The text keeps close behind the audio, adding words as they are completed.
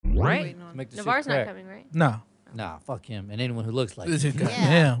Right? To make the shit Navarre's not crack. coming, right? No. Nah, fuck him and anyone who looks like him.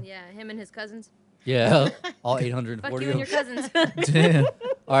 Damn. Yeah, him and his cousins. Yeah, all Fuck 840 you of and them. your cousins. Damn.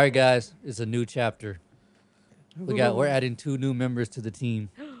 All right, guys, it's a new chapter. We're adding 2 new members to the team.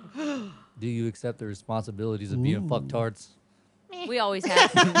 Do you accept the responsibilities of being fucktards? We always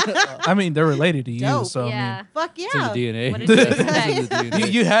have. I mean, they're related to you, Dope. so Yeah. Fuck It's in the yeah. DNA. What did you It's in expect? the I mean,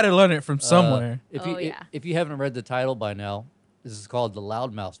 DNA. you had to learn it from somewhere. If you haven't read the title by now, this is called the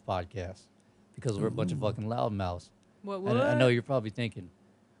Loudmouths Podcast because we're a bunch of fucking loudmouths. What? And I know you're probably thinking,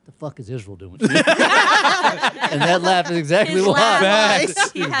 the fuck is Israel doing? And that laugh is exactly His why. laugh Facts.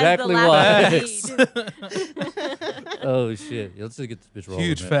 was- he has Exactly the laugh we Facts. need. Oh shit! Let's just get this bitch rolling.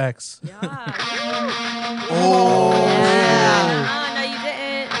 Huge man. facts. Yeah. Oh. Yeah. No, you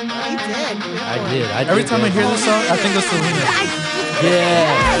didn't. He did. I did. Every time I hear this song, I think of Selena.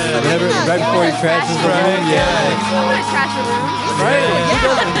 Yeah. Whenever, right before he crashes the room. Yeah. I want to trash a room. Right.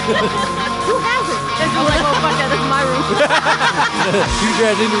 Who hasn't? It's like, oh, fuck that, this is my room. You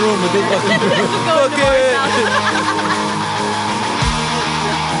guys in the room with this fucking Go to Navarre's house.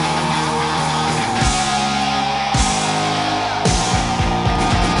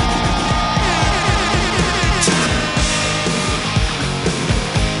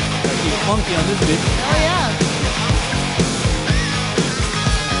 funky on this bitch. Oh yeah.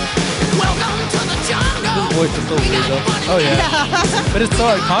 This voice is so weird though. Oh yeah. But it's so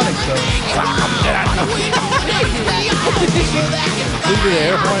iconic though. Into the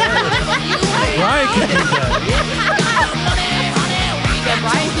airport. Ryan can do that. Yeah,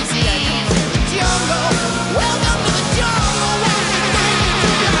 Brian can see that.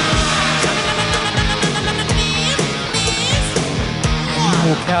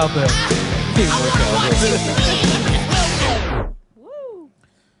 Evil cowbell. Woo.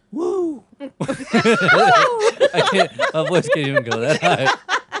 Woo. I can't. My voice can't even go that high.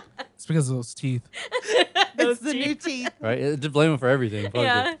 It's because of those teeth. It's the new teeth. Right? Just blame him for everything. Fuck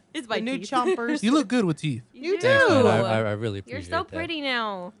Yeah, it. it's The my new teeth. chompers. You look good with teeth. You Thanks, man. do. I really appreciate You're so that. pretty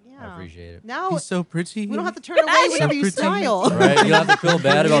now. I Yeah. appreciate it. Now He's so pretty. we don't have to turn away whenever you pretty. smile. Right? You don't have to feel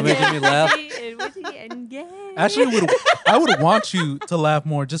bad about making me laugh. And witty and gay. Actually, I would want you to laugh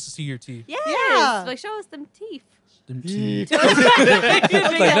more just to see your teeth. Yes. Yeah. Like, show us them teeth. Them teeth.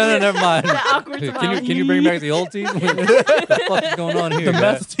 It's like, no, never mind. The awkward Can smile. you bring back the old teeth? What the fuck is going on here? The guy?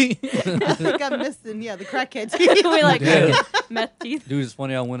 meth teeth. I think I'm missing, the crackhead teeth. we like Yeah. meth teeth. Dude, it's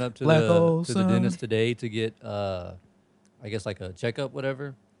funny. I went up to Black the hole dentist sun. today to get, I guess like a checkup,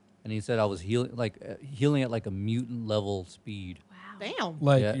 whatever. And he said I was healing at like a mutant level speed. Wow. Damn.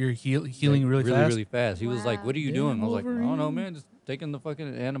 Like Yeah. you're healing Like, really fast. really fast. He was like, Wow. "What are you doing?" I was like, "I don't know, Wolverine. man. Just taking the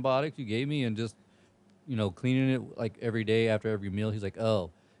fucking antibiotics you gave me and just, cleaning it like every day after every meal." He's like, "Oh."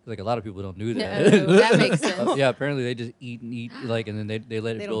 He's like, a lot of people don't do that. No, that makes sense. Yeah, apparently they just eat and eat, and then they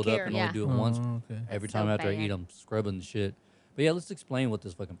let They it don't build up care. and Yeah. only do it once. Oh, okay. Every That's time so after I bad. eat, I'm scrubbing the shit. But yeah, let's explain what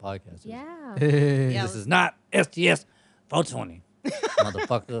this fucking podcast is. Yeah. Hey. Yeah. This is not STS 420,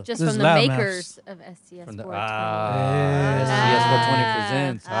 motherfucker. Just This from is the Loudmouths. makers of STS From the 420. STS 420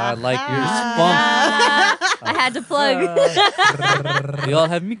 presents. I like your spunk. I had to plug. We all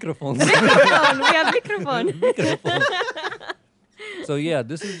have microphones. Microphone. We have microphone. So yeah,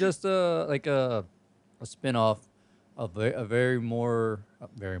 this is just like a spin-off of very more,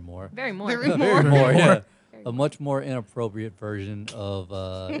 Very more. Very yeah, a much more inappropriate version of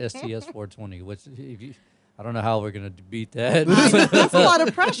STS 420. Which I don't know how we're gonna beat that. That's a lot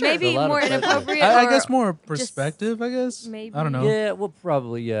of pressure. Maybe a lot of more pressure. inappropriate. I or guess more perspective. I guess. maybe. I don't know. Yeah, well,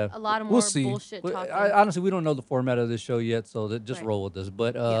 probably yeah. A lot of We'll more see. bullshit Well, talking. honestly, we don't know the format of this show yet, so just Right. roll with this.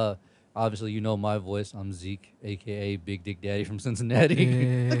 But obviously, you know my voice. I'm Zeke, aka Big Dick Daddy from Cincinnati.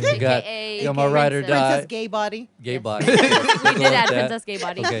 Yeah. got, AKA got my ride or Princess. die. Princess Gay Body. Gay Yes. body. we Go did with add that. Princess Gay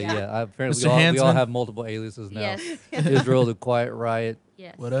Body. Okay, yeah. yeah. Apparently, Mr. we all Handsome. have multiple aliases now. Yes. Israel, the Quiet Riot.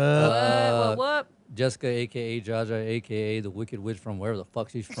 Yes. What up? Uh, What? Jessica, aka Jaja, aka the Wicked Witch from wherever the fuck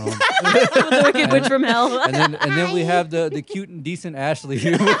she's from. The Wicked Witch from Hell. and then we have the cute and decent Ashley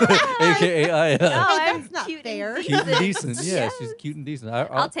here, aka Aya. Oh, Hey, I'm that's not cute fair. And Cute and decent. decent, yeah, she's cute and decent.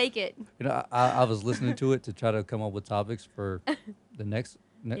 I'll take it. I was listening to it to try to come up with topics for the next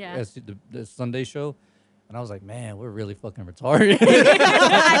Yeah. the Sunday show, and I was like, man, we're really fucking retarded.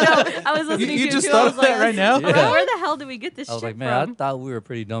 I know. I was listening You to just it too. thought I of was that like, right now? Yeah. Where the hell did we get this I was shit like, man, from? I thought we were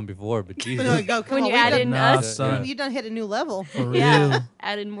pretty dumb before, but Jesus. Go, come When on, you we add done- in Nah, us, son. You done hit a new level. For real. yeah,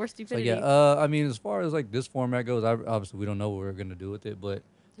 add in more So stupidity. yeah, I mean, as far as like this format goes, obviously we don't know what we're gonna do with it, but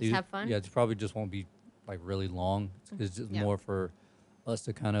Just have fun? Yeah, it probably just won't be like really long. It's just Yeah. more for us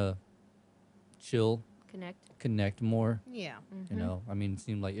to kind of chill, Connect. connect more. Yeah. You know, I mean, it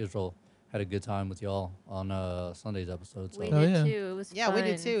seemed like Israel had a good time with y'all on Sunday's episode. So We Oh, did yeah. too. It was Yeah, fun. we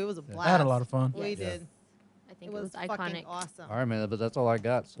did too. It was a Yeah. blast. I had a lot of fun. We Yes. did. I think It was iconic. fucking awesome. all right, man. But that's all I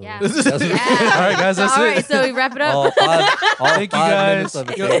got. So Yeah. All right, guys, that's all it. right, so we wrap it up. all Thank you 5 guys. minutes of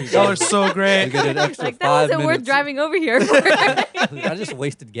it. Y'all are so You great. get an extra Like that 5 wasn't worth minutes. driving over here for. I just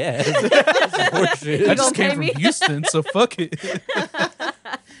wasted gas. That's horseshit. I You just gonna came pay from me? Houston, so fuck it.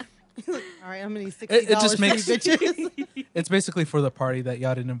 All right, I'm gonna need $60 It just for you makes- bitches. It's basically for the party that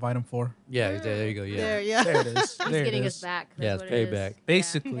y'all didn't invite him for. Yeah, there you go. Yeah, There, yeah. There it is. He's There it getting is. us back. Yeah, That's it's what it is. payback.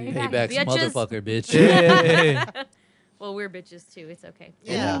 Basically. Yeah. Paybacks, Bitches. motherfucker, bitch. Yeah. Well, we're bitches too. It's okay.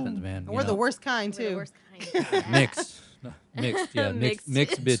 It Yeah. happens, man. And you we're the know. worst kind We're the too. worst kind. Mixed. No, mixed, yeah, mixed,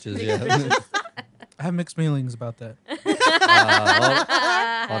 Mixed. mixed bitches, yeah. I have mixed feelings about that.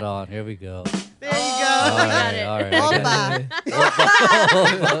 Hold on, here we go. There you Oh, go. I got it. All right, I Opa.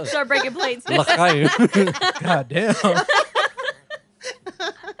 got it. Start breaking plates. L'chaim. God damn.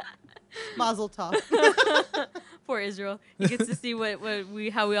 Mazel tov. Poor Israel. He gets to see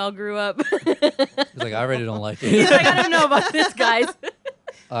how we all grew up. He's like, I already don't like He's it. like, I don't know about this, guys.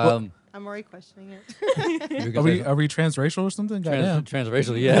 I'm already questioning it. you Are we transracial or something? God damn.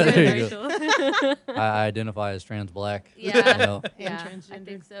 transracial? Yeah, there you go. Transracial. I identify as trans black. Yeah. You know? Yeah, I transgender.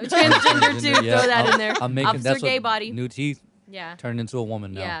 think so. Transgender too. Yeah, Throw that I'm- in there. I'm making Officer that's gay what body. new teeth Yeah. turned into a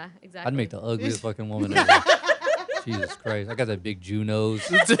woman now. Yeah, exactly. I'd make the ugliest fucking woman ever. Jesus Christ, I got that big Jew nose.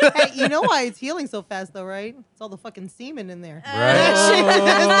 Hey, you know why it's healing so fast though, right? It's all the fucking semen in there. Right.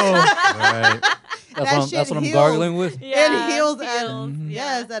 Oh. Right. That That's shit what I'm heals. gargling with. Yeah, It heals at, heals,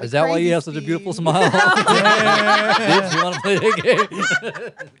 yes, yeah. at a Is that why crazy you have such a speed. beautiful smile? Bitch, you want to play that game?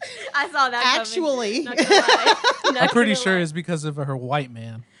 I saw that coming. Actually. Not gonna lie. I'm Not pretty gonna sure lie. it's because of her white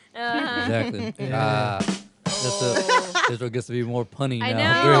man. Uh-huh. Exactly. Yeah. This one gets to be more punny I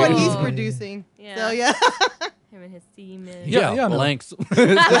now. know. You know what Great. he's Oh. producing. Yeah. So yeah. Him and his semen. Yeah, Yeah, no. blanks.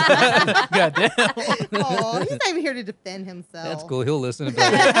 God damn. Oh, he's not even here to defend himself. That's cool. He'll listen and be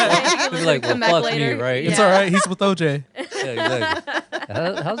like, he'll be like, well, Come back fuck later. me, right? It's Yeah. all right. He's with OJ. Yeah,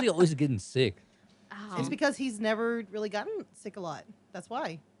 exactly. How's he always getting sick? Oh. It's because he's never really gotten sick a lot. That's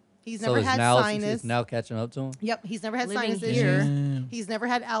why. He's So never it's had now, sinus. it's now catching up to him? Yep, he's never had Living sinus here. issues. Damn. He's never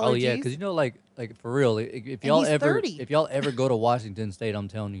had allergies. Oh yeah, because you know, like for real, if y'all he's ever 30. if y'all ever go to Washington State, I'm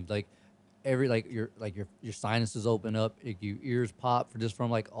telling you, like your sinuses open up, your ears pop for just from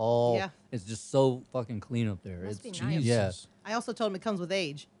like all. Yeah. It's just so fucking clean up there. Must It's be nice. yeah, Jesus. I also told him it comes with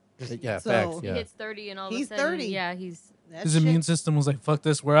age. yeah, So- facts. He Yeah, hits 30 and all He's of a sudden, 30. yeah, he's That His shit- immune system was like, fuck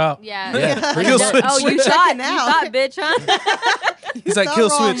this, we're out. yeah. Yeah, pretty Kill much. switch. Oh, you We're thought, checking out. bitch, huh? He's like, Not kill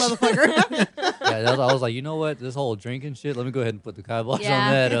wrong, switch. motherfucker. Yeah, I was like, you know what? This whole drinking shit. Let me go ahead and put the kibosh yeah.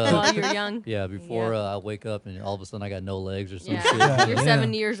 on that. While you're young. Yeah, before Yeah. I wake up and all of a sudden I got no legs or some Yeah. shit. Yeah. You're Yeah.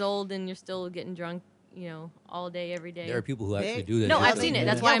 7 years old and you're still getting drunk, all day, every day. There are people who actually do that. No, shit, I've though. seen it. Yeah.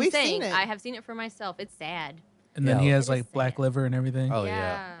 That's Yeah, why I'm we've saying. seen it. I have seen it for myself. It's sad. And then Yeah. he has It is like black sad. liver and everything. Oh Yeah.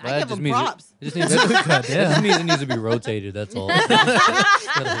 yeah, I But that give just him means props. It just means God that damn. just means it needs to be rotated. That's all.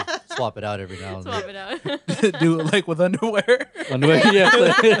 Gotta swap it out every now and Swap then. it out. Do it like with underwear.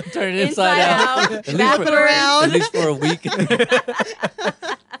 Yeah, turn it inside out. At least Flip for- it around. At least for a week.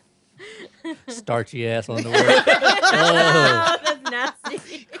 Starchy ass underwear. Oh. That's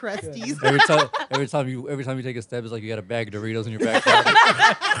nasty. Crusties. Every time you take a step, it's like you got a bag of Doritos in your back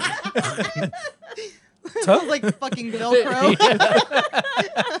pocket. Sounds like fucking Velcro.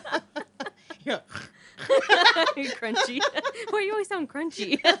 Yeah. Crunchy. Why you always sound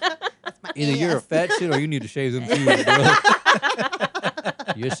crunchy? My Either you're a ass. fat shit or you need to shave them shoes, bro.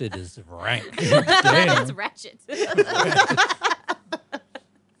 Your shit is rank. It's ratchet.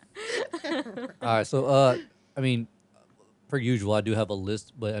 All right, so I mean, per usual, I do have a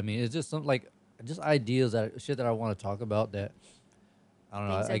list, but I mean, it's just some just ideas shit that I want to talk about that I don't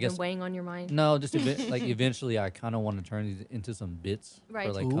know. Things I have guess been weighing on your mind. no, just eventually, I kind of want to turn these into some bits for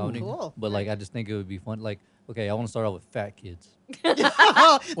Right. like Ooh. comedy. Cool. But like, I just think it would be fun. Like, okay, I want to start off with fat kids.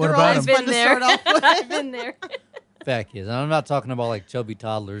 Oh, What they're about always him? fun to start off with. I've been there. Fat kids, and I'm not talking about like chubby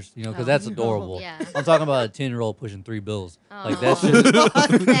toddlers, because Oh, that's no. adorable. Yeah. I'm talking about a 10-year-old pushing 3 bills. Like Oh. that shit. Fuck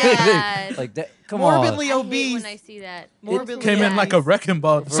that. Sad. Like that. Come Morbidly I hate obese. when I see that. Morbidly Came in like a obese. wrecking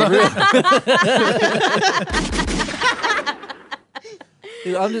ball. on. For real.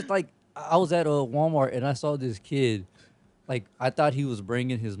 Dude, I'm just like, I was at Walmart and I saw this kid. Like, I thought he was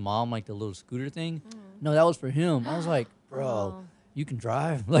bringing his mom like the little scooter thing. No, that was for him. I was like, bro, Oh. you can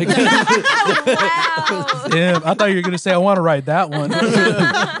drive. Like, Oh, wow. Damn, I thought you were gonna say I want to ride that one.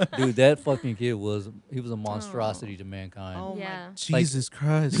 dude, that fucking kid was a monstrosity to mankind. Oh Yeah. Jesus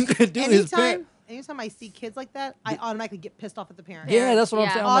Christ. Dude, his parent- Anytime I see kids like that, I automatically get pissed off at the parent. Yeah, that's what I'm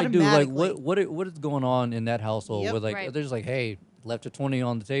Yeah. saying. I'm like, dude, like, Automatically. what is going on in that household? Yep. Where like Right. they're just like, hey, left a 20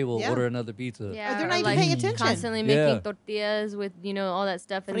 on the table, Yeah. order another pizza. Yeah, they're or not even like paying attention. constantly Yeah. making tortillas with all that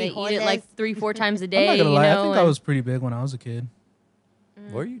stuff, and they eat it Frijoles. like 3-4 times a I'm day. not gonna you lie. know, I think that and- was pretty big when I was a kid.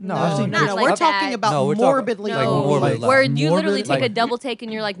 Were you? No, I've seen not pictures. no, like we're talking that. about No, we're talking- morbidly like No, morbid, like- where you literally morbid, take a like- double take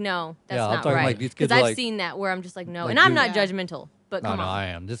and you're like, no, that's Yeah, I'm not talking right. like these Because kids are I've like- seen that where I'm just like, no, like and I'm you- not Yeah. judgmental, but No, come no, on. I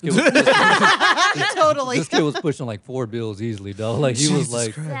am. This kid was, Totally. this kid was pushing like 4 bills easily, though. Like he was Jesus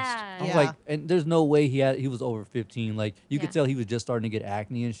like, Christ. Sad. I was Yeah. like, and there's no way he was over 15. Like you could Yeah. tell he was just starting to get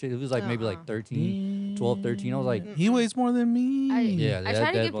acne and shit. It was like maybe like 13, 12, 13. I was like, He weighs more than me. yeah. I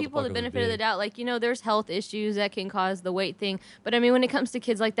try to give people the benefit of the doubt. Like, there's health issues that can cause the weight thing. But I mean, when it comes to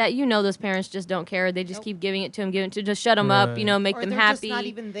kids like that, those parents just don't care. They just Nope. keep giving it to them, just shut them up, Right. make Or them they're happy. just not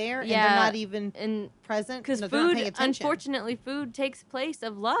even there, and Yeah. they're not even and present. because no, they're not food, paying attention. unfortunately, food takes place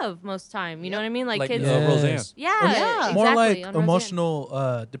of love most time. You know Yep. what I mean? Like, Like kids. Yeah. Roseanne. Yeah, Or exactly. More like on Roseanne.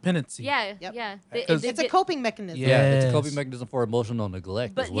 emotional dependency. Yeah, Yep. yeah. It's a coping mechanism. Yeah, it's a Yes. coping mechanism for emotional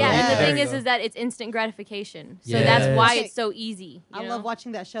neglect. But as well. yeah, and the There thing you is go. that it's instant gratification. So Yes. that's why Okay. it's so easy. you I know? love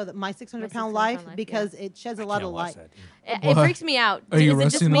watching that show, that My 600 My Pound 600 Life, Pound Life, because it sheds a lot Can't of watch light. that, dude. It What? freaks me out. Are you Is it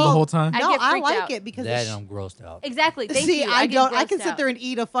just roasting them me? the whole time? I No, get I freaked like out. it because That it's I'm grossed out. Exactly. Thank see, you. I get don't. I grossed can sit out. there and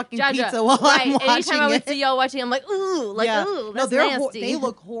eat a fucking Jaja, pizza while right. I'm watching Anytime I would it. see y'all watching, I'm like, ooh, like, yeah. ooh, no, that's they're nasty. they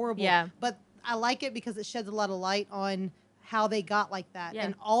look horrible. Yeah. But I like it because it sheds a lot of light on how they got like that, Yeah.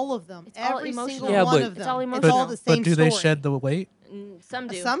 and all of them, It's all every emotional. single Yeah, one but- of them. It's all It's emotional. all the same But do they story. shed the weight? Some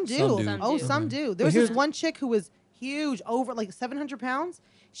do. Some do. Some do. Oh, do. some do. There was here's- this one chick who was huge, over like 700 pounds.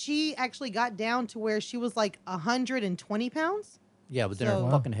 She actually got down to where she was like 120 pounds. Yeah, but then So-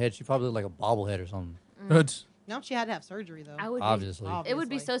 her fucking head, she probably looked like a bobblehead or something. Good. No, she had to have surgery though. I would be Obviously. It would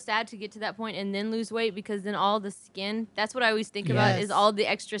be Obviously. so sad to get to that point and then lose weight because then all the skin. That's what I always think about is Yes. all the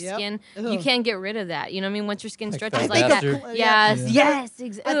extra Yep. skin. You Ugh. can't get rid of that. You know what I mean? Once your skin Like stretches fat like that. bastard. Yes, Yeah. yes. I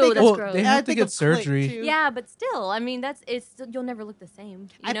Ooh, think- that's Well, gross. they I have to think get of Click, surgery. too. Yeah, but still, I mean, you'll never look the same.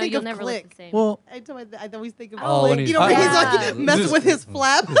 I You know, think you'll of never Click. look the same. Well, I always think of Oh, when Click. he's- You know, when he's Yeah. like messing with his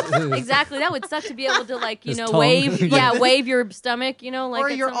flap. Exactly. That would suck to be able to His tongue. wave, Like wave your stomach, like Or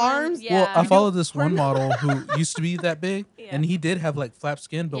at your someone. arms. Yeah. well, I followed this Or one no. model who used to be that big, Yeah. and he did have like flap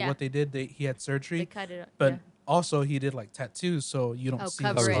skin. But Yeah. what they did, he had They surgery, cut it. but yeah. also he did like tattoos, so you don't Oh, see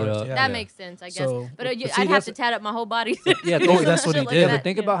cover his it. Cover it scars. up. Yeah. That Yeah. makes sense, I guess. So- but But see, I'd have that's- to tat up my whole body. Yeah, Oh, that's what he Shit like did. Yeah, that, but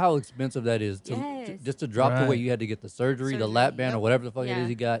think yeah. about how expensive that is to Yes. just to drop the Right. weight. You had to get the surgery, the Surgery, lap band, or yep. whatever the fuck it Yeah. is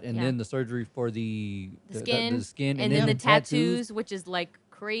he got, and Yeah. then the surgery for the skin, the skin, and then the tattoos, which is like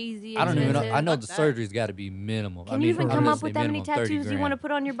crazy. I don't even know. expensive. I know Fuck the that. surgery's got to be minimal. Can I mean, you even I'm come gonna up say with that many minimum 30 tattoos you want to grand.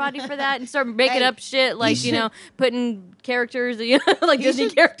 put on your body for that and start making Hey, up shit like should- putting characters, like He Disney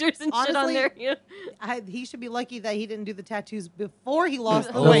should- characters and shit on honestly, there. You know? He should be lucky that he didn't do the tattoos before he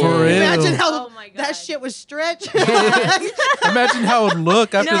lost the Oh, weight. for real? Imagine how Oh my God. that shit was stretched. Imagine how it would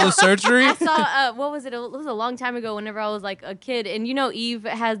look after No, the surgery. I saw what was it? It was a long time ago. Whenever I was like a kid, and Eve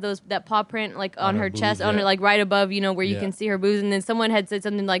has that paw print like on her boobs, chest, on yeah. her like right above, where you Yeah. can see her boobs. And then someone had said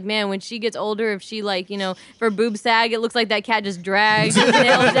something like, "Man, when she gets older, if she if her boob sag, it looks like that cat just dragged his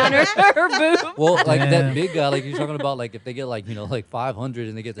nails down her boob." Well, like Damn. that big guy, like you're talking about, like if they get like like 500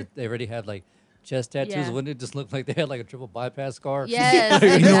 and they already have like chest tattoos, Yeah. wouldn't it just look like they had like a triple bypass scar? Yes,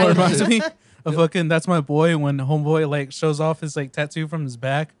 You know what exactly. reminds me of fucking That's My Boy when homeboy like shows off his like tattoo from his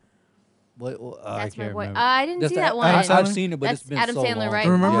back. I That's my can't boy. remember. I didn't That's see the- that one. Adam I've Sandler? seen it, but That's it's been Adam so Sandler, long. right?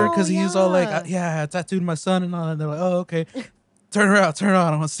 Remember? Oh, Because he's all like, yeah. yeah, I tattooed my son and all that. And they're like, oh, okay. Turn around, turn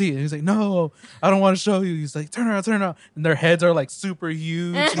around. I want to see it. He's like, no, I don't want to show you. He's like, turn around, turn around. And their heads are like super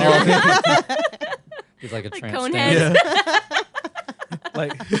huge. and everything. It's like a Like tramp cone stamp.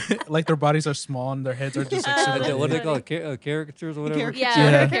 yeah. like their bodies are small and their heads are just like Oh, super What that's do they big. call it? Caricatures or whatever? Caricature. Yeah,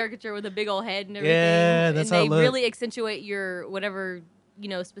 Yeah. her caricature with a big old head and everything. Yeah, that's and how they it look. really accentuate your whatever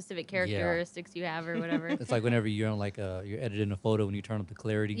specific characteristics you have or whatever. It's like whenever you're on like you're editing a photo when you turn up the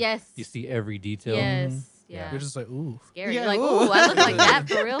clarity. Yes. You see every detail. Yes. Yeah. Yeah. You're just like, ooh. Scary. Yeah, You're like, ooh. ooh, I look like that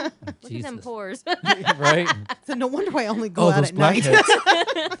for real. Look at them Jesus. pores. Right? So no wonder why I only go Oh, out those at night.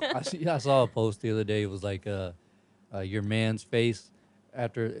 blackheads. I saw a post the other day. It was like your man's face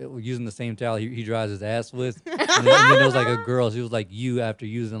after using the same towel he dries his ass with. And then there was like a girl. She was like you after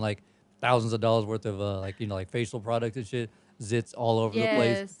using like thousands of dollars worth of like facial products and shit. Zits all over the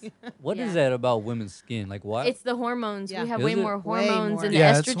place. Yes. What is Yeah. that about women's skin? Like why? It's the hormones. Yeah. We have Is way it? more Way hormones more. and the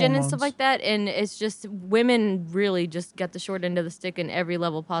Yeah, it's estrogen and stuff hormones. like that. And it's just women really just got the short end of the stick in every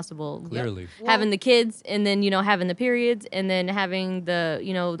level possible. Clearly. Having the kids and then, having the periods and then having the,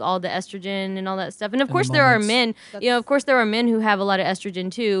 all the estrogen and all that stuff. And of And course the there are moments. men, of course there are men who have a lot of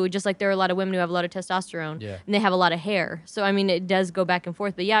estrogen too, just like there are a lot of women who have a lot of testosterone Yeah. and they have a lot of hair. So, I mean, it does go back and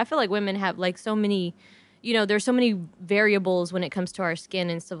forth. But yeah, I feel like women have like so many, there's so many variables when it comes to our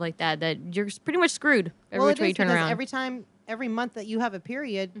skin and stuff like that, that you're pretty much screwed every Well, which it way is you turn because around. every month that you have a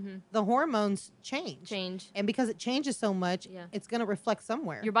period, the hormones change. And because it changes so much, it's going to reflect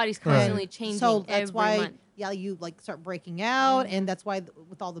somewhere. Your body's constantly changing. So that's every why, month. you like start breaking out, and that's why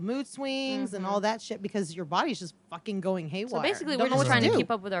with all the mood swings and all that shit, because your body's just fucking going haywire. So basically, Don't we're know just what trying to do.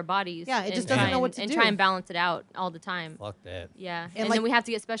 keep up with our bodies. Yeah, it and just doesn't try know what and- to and do. try and balance it out all the time. Fuck that. Yeah, And and like- then we have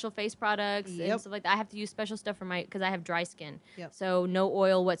to get special face products Yep. and stuff like that. I have to use special stuff for because I have dry skin. Yep. So no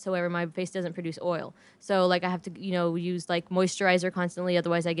oil whatsoever. My face doesn't produce oil. So like I have to use like moisturizer constantly.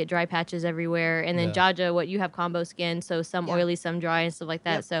 Otherwise I get dry patches everywhere. And then Jaja, what you have combo skin, so some oily, some dry, and stuff like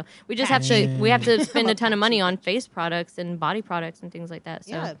that. Yep. So we just have to spend a ton of money on face products and body products and things like that.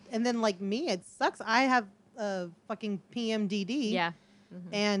 So Yeah, and then like me, it sucks. I have fucking PMDD. yeah.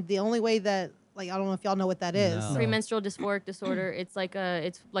 And the only way that, like, I don't know if y'all know what that is. No. Premenstrual dysphoric disorder. It's like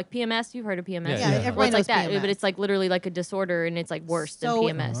PMS. You've heard of PMS? Yeah, Yeah, yeah. Well, everybody it's like knows that, PMS. but it's like literally like a disorder, and it's like worse than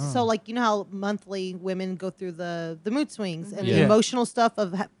PMS. So like, you know how monthly women go through the mood swings and the Yeah. emotional stuff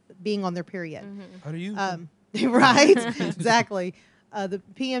of being on their period. How do you? Right? Exactly. The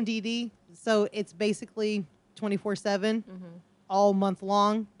PMDD. So it's basically 24/7, all month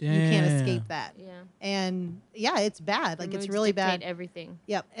long. You can't Damn. escape that. Yeah. And yeah, it's bad. Like, Your it's moods really dictate bad. Everything.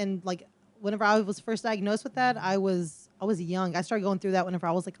 Yep. And like, whenever I was first diagnosed with that, I was young. I started going through that whenever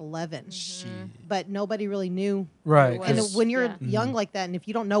I was like 11. But nobody really knew. Right. It And was. when you're Yeah. young like that, and if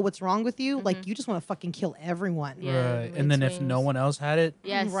you don't know what's wrong with you, like, you just want to fucking kill everyone. Yeah, Right. mood And then if swings. no one else had it,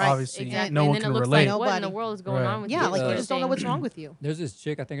 Yes, Right. obviously exactly. no and one then can it looks relate. like, what in the Nobody. world is going Right. on with Yeah, you? like, sort you of just don't know thing. what's wrong with you. There's this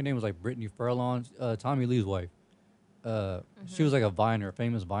chick, I think her name was like Brittany Furlong, Tommy Lee's wife. She was like a Viner,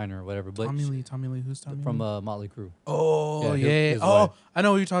 famous Viner or whatever. But Tommy Lee, who's Tommy from Lee? Motley Crue. Oh yeah, yeah. his Oh, wife. I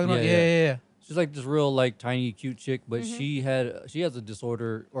know what you're talking about. Yeah, Yeah, yeah. yeah. She's like this real like tiny cute chick, but she has a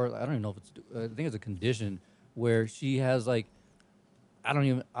disorder, or I don't even know if it's I think it's a condition where she has like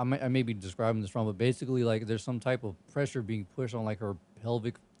I may be describing this wrong, but basically like there's some type of pressure being pushed on like her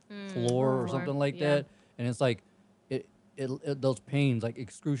pelvic floor or something like yeah. that, and it's like it those pains, like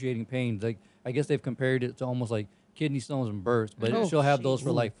excruciating pains, like I guess they've compared it to almost like kidney stones and births, but Oh, she'll have those for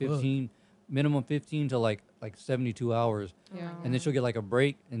Ooh, like fuck. 15 minimum 15 to like 72 hours. Yeah. And then she'll get like a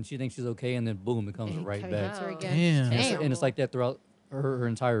break, and she thinks she's okay, and then boom, it comes right back. Oh. Again. Damn. And it's like that throughout her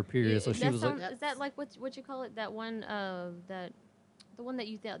entire period. So she was like, is that like what you call it? That one that the one that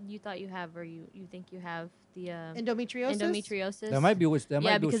you thought you have, or you think you have the Endometriosis? endometriosis. that might be what that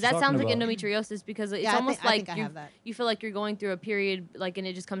might be what because she's that sounds talking like about. endometriosis, because it's Yeah, I almost think- I like think I have that. you feel like you're going through a period, like, and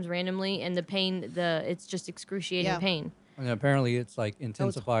it just comes randomly, and the pain, it's just excruciating Yeah. pain. And apparently it's like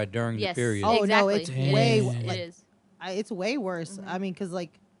intensified during Yes. the period. Oh, no, exactly. it's Damn. way It like, It is. it's way worse. I mean, because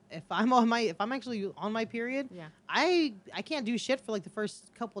like if I'm actually on my period, Yeah. I can't do shit for like the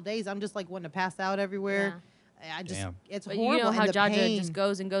first couple of days. I'm just like wanting to pass out everywhere. I just Damn. it's But horrible. you know how and the Jaja pain. just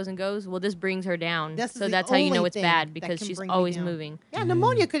goes and goes and goes. Well, this brings her down. This is So the that's how you know only it's thing bad, that because can she's bring me always down. moving. Yeah,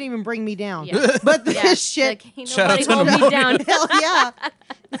 pneumonia couldn't even bring me down. Yeah. But Yeah. this shit, Like, ain't Shout out nobody to hold me pneumonia. down. hell yeah.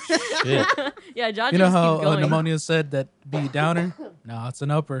 Shit. Yeah, Jaja You know just how keeps going. pneumonia said that be a downer? No, it's an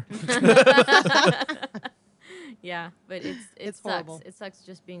upper. Yeah, but it It's sucks. horrible. It sucks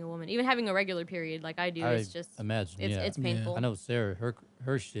just being a woman. Even having a regular period like I do, I it's just imagine. it's Yeah. painful. I know Sarah.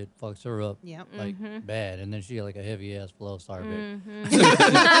 Her shit fucks her up Yep. like bad, and then she had like a heavy ass flow. Sorry, babe.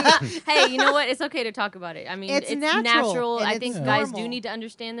 Hey, you know what? It's okay to talk about it. I mean, It's it's natural, and I it's think guys do normal. need to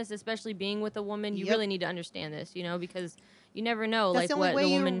understand this, especially being with a woman. You Yep. really need to understand this, because you never know That's the like only what way the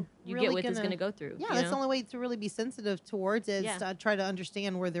you're woman you really get with is gonna- going to go through. Yeah, you that's the know? only way to really be sensitive towards it. Yeah. Is to try to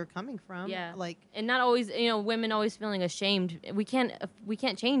understand where they're coming from. Yeah. Like, And not always, women always feeling ashamed. We can't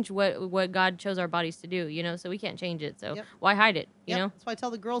change what God chose our bodies to do, so we can't change it. So Yep. why hide it? You yep. know? That's why I tell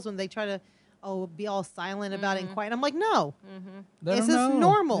the girls when they try to, be all silent about it and quiet. I'm like, no, Let this 'em is know.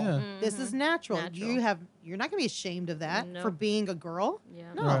 normal. Yeah. This is natural. Natural. You're not gonna be ashamed of that No. for being a girl. Yeah.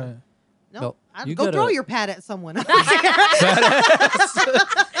 No, Right. no. No, you Go throw gotta- your pad at someone. Slap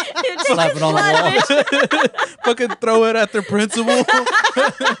it on the wall. Fucking throw it at their principal.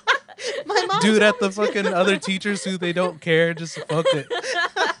 My mom. Dude at the fucking other teachers who they don't care. Just fuck it.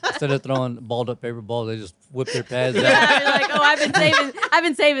 Instead of throwing balled up paper balls, they just whip their pads out. Yeah, you're like, oh, I've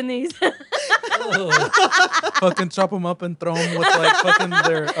been saving these. Fucking chop them up and throw them with like fucking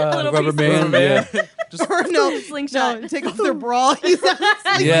their Little Rubber pieces. band, yeah. Just or no, Slingshot. no, take off their bra. Use that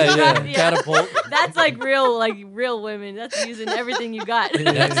as a Yeah, yeah, Yeah. catapult. That's like real women. That's using everything you got.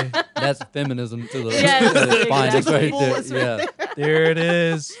 That's feminism to the, Yes, to the finest exactly. right Bullets there. right Yeah, there it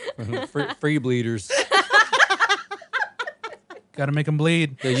is. free bleeders. Gotta make them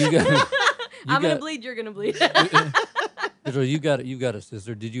bleed. So you got. I'm gonna bleed. You're gonna bleed. Israel, you got a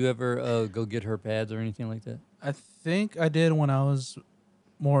sister. Did you ever go get her pads or anything like that? I think I did when I was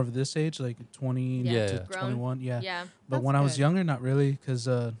more of this age, like 20 Yeah. to Grown. 21. Yeah. Yeah, But That's when I was good. younger, not really, because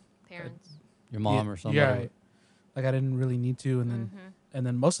parents. Your mom or somebody. Yeah, like I didn't really need to, and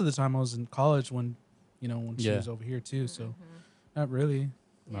then most of the time I was in college when she Yeah. was over here too. So not really.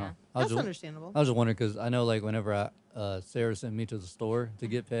 No. Yeah. I was That's just, understandable. I was just wondering because I know like whenever Sarah sent me to the store to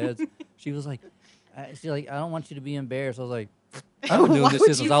get pads, she was like, I don't want you to be embarrassed. I was like, I've been doing Why this would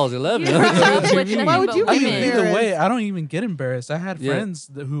shit since you- I was 11. You grew up with nothing Why would but you be women. embarrassed? Either way, I don't even get embarrassed. I had Yeah. friends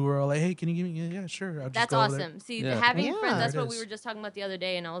who were all like, "Hey, can you give me?" Yeah, sure. I'll just That's go over there. awesome. See, Yeah. having Yeah. friends, that's There it what we is. were just talking about the other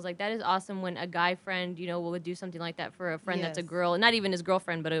day. And I was like, that is awesome when a guy friend, would do something like that for a friend that's a Yes. girl. Not even his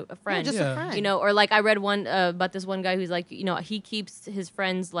girlfriend, but a friend. just Yeah. a friend. Or like I read one about this one guy who's like, he keeps his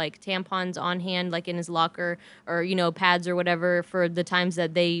friends like tampons on hand, like in his locker or, pads or whatever for the times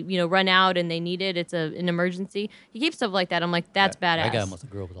that they, run out and they need it. It's an emergency. He keeps stuff like that. I'm like, that's badass. That guy must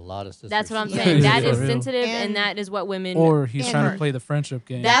have grew up with a lot of sisters. That's what I'm Yeah. saying. That For is real. sensitive, and And- that is what women. Or he's And trying her- to play the friendship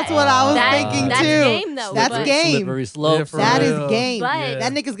game. That's what I was That- thinking that's too. game, though, That's but- game. Slippery slope. Yeah, for That is real. game. But-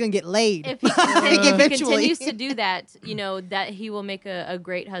 That nigga's gonna get laid. if he Eventually. continues to do that, that he will make a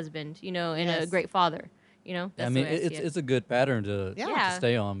great husband, and a Yes. great father. That's I mean, the way I see it's it. it's a good pattern to, Yeah. Yeah. to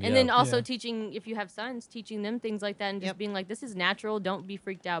stay on. And then also Yeah. teaching, if you have sons, teaching them things like that and just Yep. being like, this is natural. Don't be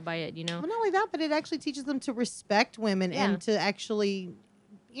freaked out by it, Well, not only that, but it actually teaches them to respect women Yeah. and to actually,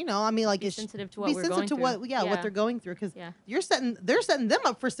 like Be it's sensitive to what be we're sensitive going to through. what they're going through because Yeah. they're setting them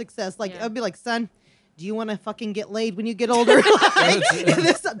up for success. Like Yeah. I'd be like, son, do you want to fucking get laid when you get older?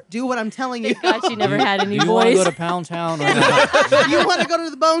 Do what I'm telling you. God, she never had any Do you want to boys. go to Pound Town or not? You want to go to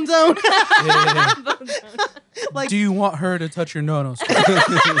the bone zone? Yeah. Like, Do you want her to touch your no-no?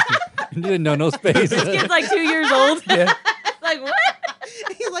 You didn't know no space. This kid's like 2 years old. Yeah. Like, what?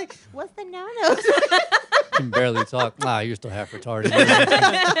 he's like, what's the no-no? Can barely talk. Nah, you're still half retarded. You don't know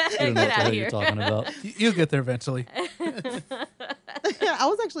what Get the out hell of you're here. talking about. You'll get there eventually. I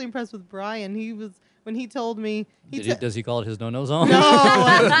was actually impressed with Brian. He was when he told me Does he call it his no zone?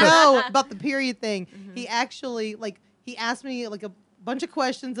 no about the period thing. Mm-hmm. He actually he asked me like a bunch of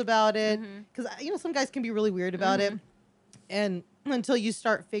questions about it Mm-hmm. because some guys can be really weird about it, and until you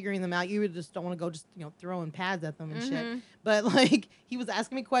start figuring them out, you just don't want to go just throwing pads at them and Mm-hmm. shit. But he was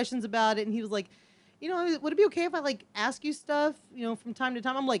asking me questions about it, and he was like, would it be okay if I ask you stuff from time to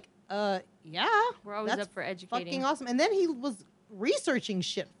time? I'm like, yeah, We're always that's up for educating. fucking awesome. And then he was researching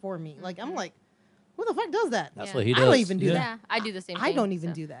shit for me. Like I'm like, who the fuck does that? That's Yeah. what he I does. don't even do Yeah. that. Yeah, I do the same thing. I don't even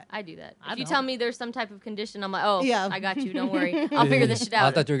so do that. I do that. I If you don't. tell me there's some type of condition, I'm like, oh, Yeah. I got you. Don't worry. I'll figure this shit I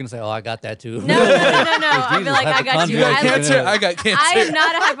out. thought you were gonna say, "Oh, I got that too." No. I'd be Jesus, like, I got you. You got hypochondriac. cancer? I got cancer. I am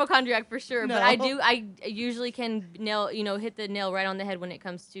not a hypochondriac for sure, but I No. do. I usually can hit the nail right on the head when it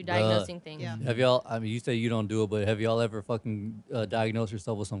comes to diagnosing things. Yeah. Have y'all? I mean, you say you don't do it, but have y'all ever fucking diagnosed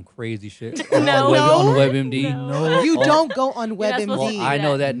yourself with some crazy shit No. on No. WebMD? No. You Oh. don't go on You're not supposed to Well, do WebMD. I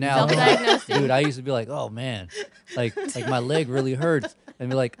know that now. Self-diagnosing. Dude, I used to be like, oh man, like my leg really hurts, and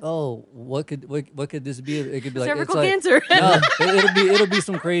be like, oh, what could this be? It could be like Cervical it's cancer. Like, no, it'll be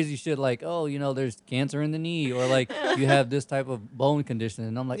some crazy shit like, oh, there's cancer in the knee, or like you have this type of bone condition,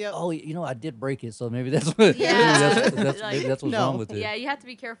 and I'm like, Yep. oh, I did break it, so maybe that's what. Yeah. maybe that's what's No. wrong with it. Yeah, you have to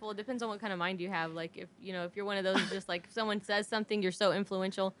be careful. It depends on what kind of mind you have. Like if you're one of those just like if someone says something, you're so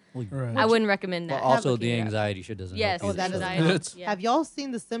influential. Well, Right. I wouldn't recommend but that. also Look the it up. anxiety shit doesn't. Yes, help Oh, that either. doesn't anxiety. help. Yeah. Have y'all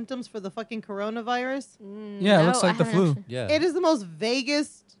seen the symptoms for the fucking coronavirus? Yeah, it No, looks I like the haven't flu. actually. Yeah. It is the most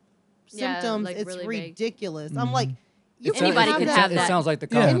vaguest Yeah, symptoms. like, it's really vague. ridiculous. I'm like, you It can Anybody sounds- could it have It that. sounds like the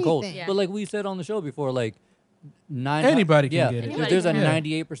Yeah. common cold. Anything. Yeah. But like we said on the show before, like Anybody can yeah, get it. Anybody there's a can have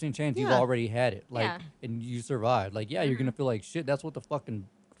it. 98% chance you've Yeah. already had it, like, Yeah. and you survived. Like, yeah, you're gonna feel like shit. That's what the fucking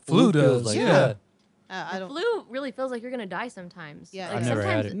Flu feels does, like. yeah. I don't. Flu really feels like you're gonna die sometimes. Yeah, like I've never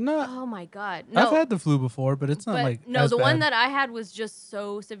had sometimes- it. No, Oh my god. No. I've had the flu before, but it's not But like no, as the one bad. that I had was just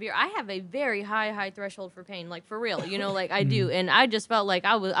so severe. I have a very high threshold for pain, like for real. Like I do, and I just felt like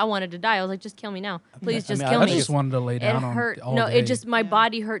I wanted to die. I was like, just kill me now, please, just mean, kill I me. just wanted to lay It down on hurt. all No, day. it just my Yeah.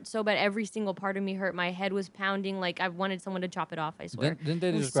 body hurt so bad. Every single part of me hurt. My head was pounding. Like I wanted someone to chop it off. I swear. Didn't they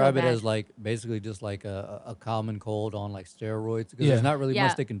It was so describe it bad. as like basically just like a common cold on like steroids? Because Yeah. there's not really Yeah.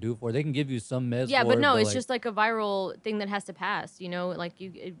 much they can do for it. They can give you some meds. Yeah, for but it, no, it's like, just like a viral thing that has to pass. Like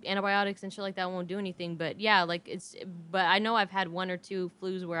antibiotics and shit like that won't do anything. But yeah, like But I know I've had one or two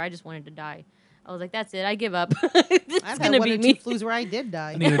flus where I just wanted to die. I was like, that's it. I give up. It's I've gonna had one be or two me. flus where I did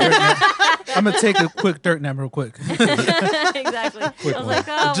die. I need a dirt nap. I'm gonna take a quick dirt nap real quick. Exactly. I was like,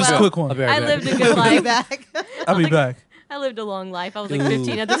 oh Just well. quick one. I'll be right I back. lived a good I'll be life. back. I'll be back. I lived a long life. I was like Dude.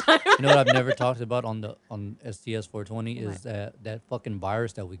 15 at the time. You know what I've never talked about on STS 420 is that fucking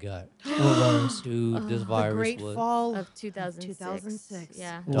virus that we got. What virus? Dude, this The virus Great was. Fall. Of 2006. 2006.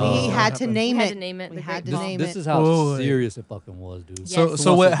 Yeah. Whoa. We Dog. had to name We it. had to name it. We the had Great to Fall. name This it. is how Whoa. serious it fucking was, dude. Yes. So Who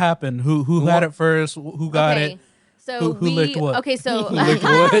so wants what to- happened? Who had it first? Who got Okay, it? So Who licked what? Okay, so Who licked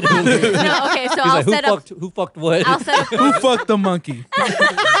what? He's no, okay, so I'll like, set up. who fucked what? I'll set up. Who fucked the monkey?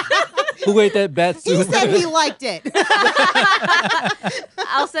 Who ate that bat He suit? said he liked it.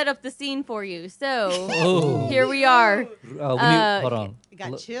 I'll set up the scene for you. So Oh. here we are. We need, Uh, hold on. I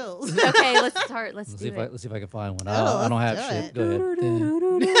got chills. Okay, let's start. Let's Let's do see if I it. let's see if I can find one. Oh, I don't have let's do shit. it.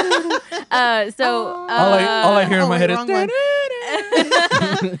 Go ahead. So all I hear in Oh, my wait, head is. wrong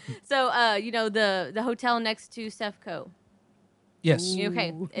one. so you know the hotel next to Sefco. Yes. Okay,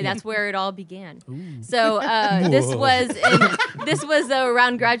 and that's where it all began. Ooh. So this was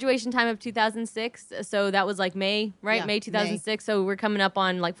around graduation time of 2006. So that was like May, right? Yeah, May 2006. So we're coming up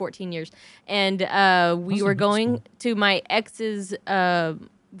on like 14 years, and we was were in high going school. to my ex's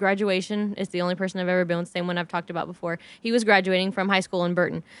graduation. It's the only person I've ever been with. Same one I've talked about before. He was graduating from high school in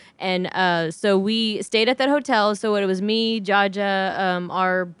Burton, and so we stayed at that hotel. So it was me, Jaja,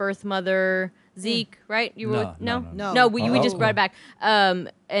 our birth mother. Zeke, right? You were No. we just brought it back.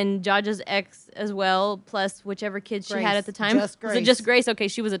 And Jaja's ex as well, plus whichever kids she had at the time. Just Was it just Grace. Grace? Okay,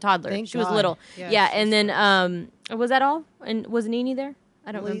 she was a toddler. Thank she was God. little. Yeah, Yeah, she's and then was that all? And was Nene there?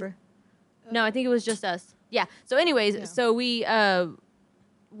 I don't Believe- remember. No, I think it was just us. Yeah. So anyways, Yeah. so we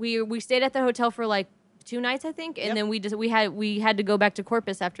stayed at the hotel for like 2 nights, I think, and Yep. then we had to go back to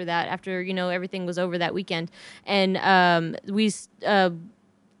Corpus after that, after everything was over that weekend, and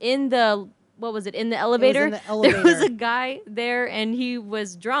in the what was it in the elevator? the There was elevator. a guy there, and he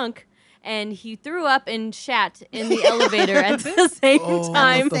was drunk, and he threw up and shat in the elevator at the same Oh,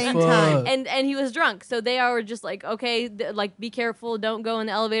 time. what the Same fuck? time. And he was drunk, so they are just like, okay, like be careful, don't go in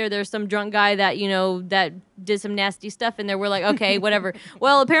the elevator. There's some drunk guy that that did some nasty stuff in there. We're like, okay, whatever.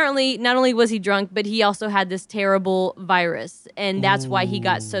 Well, apparently, not only was he drunk, but he also had this terrible virus, and that's why he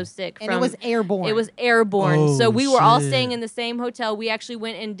got so sick. And it was airborne. It was airborne. Oh, So we were all shit. staying in the same hotel. We actually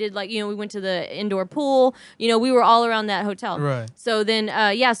went and did we went to the indoor pool. We were all around that hotel. Right. So then,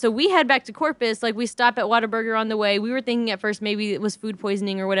 so we head back to Corpus. Like we stop at Whataburger on the way. We were thinking at first maybe it was food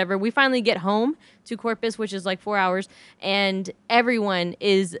poisoning or whatever. We finally get home to Corpus, which is like 4 hours, and everyone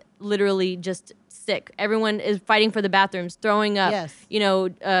is literally just sick. Everyone is fighting for the bathrooms, throwing up, Yes.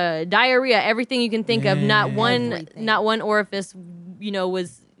 diarrhea, everything you can think of. Not Man. one, Everything. not one orifice,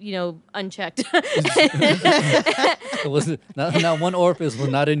 was unchecked. It was not one orifice was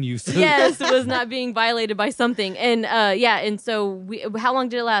not in use. Yes, was not being violated by something. And and so how long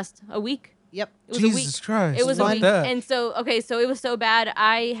did it last? A week? Yep. It was a week. Jesus Christ. It was a fuck week. that. And so, so it was so bad.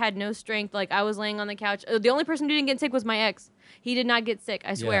 I had no strength. Like, I was laying on the couch. The only person who didn't get sick was my ex. He did not get sick.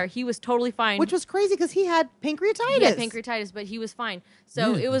 I swear. Yeah. He was totally fine. Which was crazy because he had pancreatitis. He had pancreatitis, but he was fine.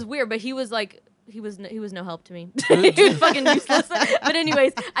 So Yeah. it was weird. But he was like, he was no help to me. He was fucking useless. But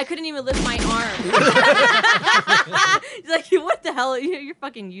anyways, I couldn't even lift my arm. He's like, what the hell? You're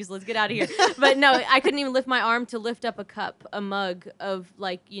fucking useless. Get out of here. But no, I couldn't even lift my arm to lift up a cup, a mug of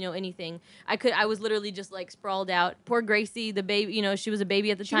anything. I was literally just like sprawled out. Poor Gracie, the baby. She was a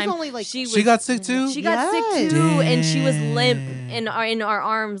baby at the She was time. only, like- She got sick too? She got sick Yes. too, and she was limp Damn. in our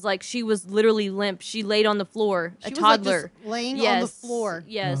arms. Like she was literally limp. She laid on the floor, She a was, like, toddler. just laying on Yes, the floor.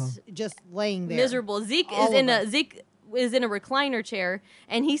 Yes, Just laying there. miserable. Zeke All is in of a us. Zeke is in a recliner chair,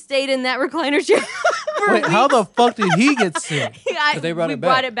 and he stayed in that recliner chair. For Wait, how the fuck did he get sick? They brought we it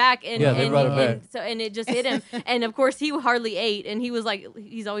brought back. it back, and Yeah, they and, brought it and back. so and it just hit him, and of course he hardly ate, and he was like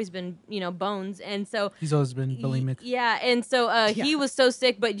he's always been bones, and so He's always been bulimic. yeah, and so he was so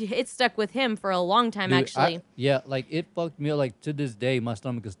sick, but it stuck with him for a long time Dude, actually. like it fucked me up. Like to this day, my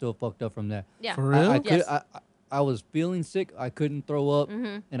stomach is still fucked up from that. Yeah. For I real? could, Yes. I was feeling sick. I couldn't throw up,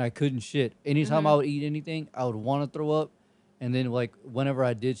 and I couldn't shit. Anytime I would eat anything, I would want to throw up, and then like whenever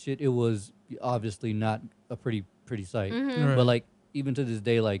I did shit, it was obviously not a pretty sight. Right. But like even to this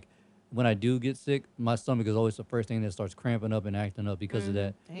day, like when I do get sick, my stomach is always the first thing that starts cramping up and acting up because of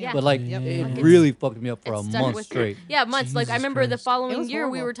that. Yeah. But like Yep. it It's- really fucked me up for a It stuck month with straight. Yeah, months. Like I Jesus remember the Christ. It following was year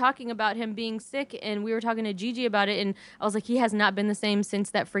we horrible. were talking about him being sick, and we were talking to Gigi about it, and I was like, he has not been the same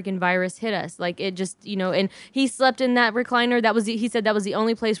since that freaking virus hit us. Like it just, and he slept in that recliner. He said that was the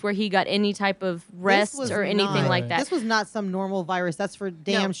only place where he got any type of rest was or anything not- like that. This was not some normal virus. That's for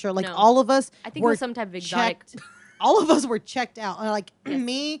damn No, sure. Like no. all of us, I think it were was some type of exotic. checked. All of us were checked out. Like Yes.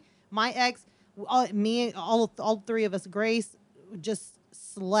 me, my ex, me, all three of us. Grace just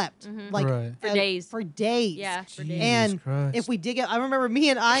slept like Right. For days. For days. Yeah, for days. Jesus And Christ. if we did get, I remember me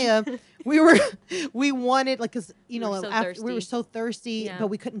and Aya, we wanted like because We were so after we were thirsty. so thirsty, Yeah. but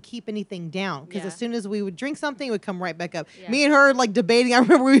we couldn't keep anything down because Yeah. as soon as we would drink something, it would come right back up. Yeah. Me and her like debating. I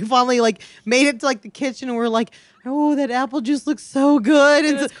remember we finally like made it to like the kitchen and we're like, oh, that apple juice looks so good,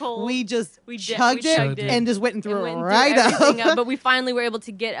 and was so cold. we just We chugged, chugged it it. and just went and It threw it went through right everything up. But we finally were able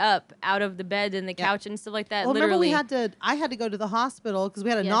to get up out of the bed and the Yeah. couch and stuff like that. Well, Literally. remember I had to go to the hospital because we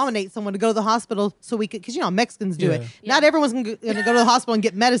had to Yes. nominate someone to go to the hospital so we could, because you know how Mexicans do it. Yeah. Not everyone's going to go to the hospital and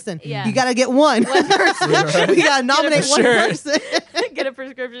get medicine. Yeah. You got to get one. One person. we got to nominate one Sure. person. Get a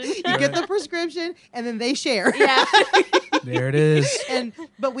prescription. You get the prescription and then they share. yeah. There it is.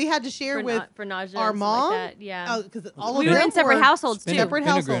 But we had to share for, with for nausea our and stuff mom. Like that. Yeah. Because all we of were them in separate households too. Separate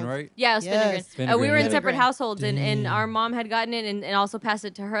households. right? Yeah, it was Yes. Finnegan. We were in Finnegan. separate Finnegan. households, and our mom had gotten it and also passed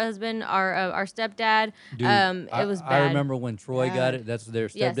it to her husband, our stepdad. Dude, It was bad. I remember when Troy got Bad. it. That's their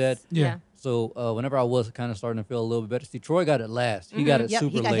Yes. stepdad. Yeah. So whenever I was kind of starting to feel a little bit better, see, Troy got it last. He got it Yep, he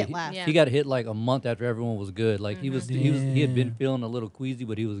super got late. hit last. Yeah. He got hit like a month after everyone was good. Like he had been Damn. feeling a little queasy,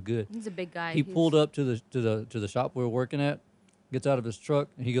 but he was good. He's a big guy. He pulled up to the shop we were working at, gets out of his truck,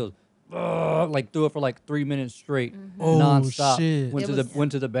 and he goes, "Ugh," like threw it for like 3 minutes straight, Oh, nonstop. shit. Went It to was-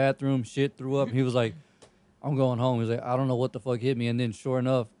 went to the bathroom, shit, threw up. And he was like, "I'm going home." He was like, "I don't know what the fuck hit me." And then sure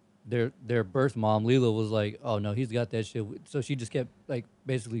enough, their birth mom, Leela, was like, "Oh no, he's got that shit." So she just kept like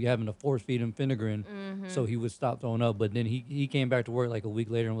basically having to force feed him Finnegan, so he would stop throwing up. But then he came back to work like a week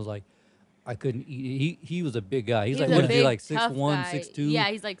later and was like, "I couldn't eat." He was a big guy. He's like, a what is he big, like, tough 6'1", guy. 6'2"? Yeah,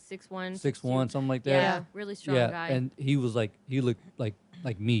 he's like 6'1", 6'1", something like that. Yeah, really strong yeah, guy. and he was like, he looked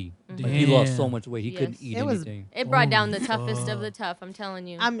like me. Like he lost so Damn. much weight, he couldn't Yes. eat It was- anything. It brought down the Holy toughest of fuck. the tough. I'm telling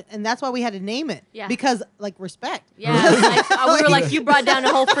you. And that's why we had to name it. Yeah. Because like respect. Yeah, like, we were like, you brought down a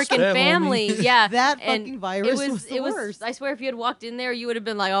whole freaking Respect, family. homie. Yeah, That and fucking virus was the worst. I swear, if you had walked in there, you would have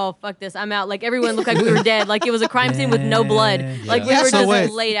been like, "Oh fuck this, I'm out." Like everyone looked like we were dead. Like it was a crime scene with no blood. Yeah. Like we Yeah. were So just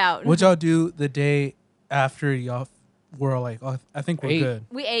wait, laid out. What'd y'all do the day after y'all were like, oh, I think we're Ate. good?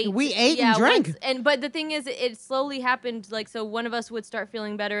 We ate. We ate yeah, and drank. but the thing is, it slowly happened. Like so, one of us would start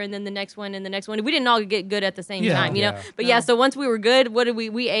feeling better, and then the next one, and the next one. We didn't all get good at the same Yeah. time, you know. Yeah. But No. yeah, so once we were good, what did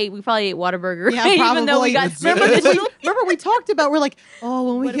we ate? We probably ate Whataburger. Yeah, Even though we got remember, sick. remember we talked about we're like, oh,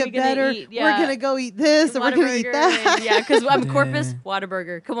 when we What are we get gonna better, eat? we're Yeah. gonna go eat this and we're gonna eat Whataburger that. and- yeah, because I'm Corpus Damn.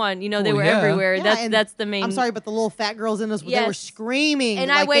 Whataburger. Come on, you know they Oh, were yeah. everywhere. Yeah, and That's the main. I'm sorry, but the little fat girls in us, they were Yes. screaming. And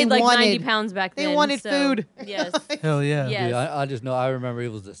like I weighed they like wanted, 90 pounds back They then. wanted so, food. Yes. Hell yeah. Yeah. Dude, Yes. I just know. I remember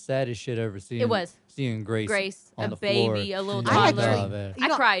it was the saddest shit I ever seen. It was. seeing Grace. Grace, on a the floor. baby, a little Yeah. I toddler. actually, Oh, man. I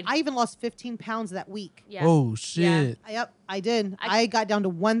cried. I even lost 15 pounds that week. Yeah. Oh shit. Yep, I did. I got down to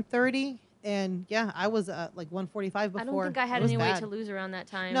 130, and yeah, I was like 145 before. I don't think I had It was any weight bad. to lose around that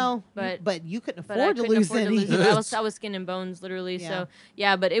time. No, but you couldn't but I afford to couldn't lose afford to any. lose it. I was skin and bones, literally. Yeah. So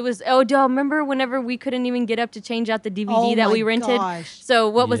yeah, but it was. Oh, do you remember whenever we couldn't even get up to change out the DVD Oh that my we rented? gosh. So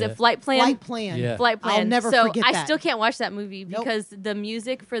what was Yeah. it? Flight Plan. Flight plan. Yeah. Flight Plan. I'll never so forget I that. still can't watch that movie Nope. because the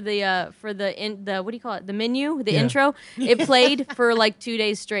music for the what do you call it? The menu, the Yeah. intro. It played for like 2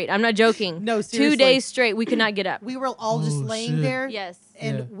 days straight. I'm not joking. No, 2 seriously. days straight. We could not get up. We were all just Oh, laying shit. there, Yes.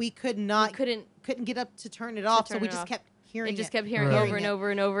 and Yeah. we could not, Couldn't. couldn't get up to turn it off, so turn we it just off. kept hearing It just it. kept hearing Right. over and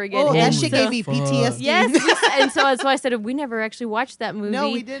over and over again. Oh, that and shit so- gave me Fuck. PTSD. Yes, and so that's why I said we never actually watched that movie. No,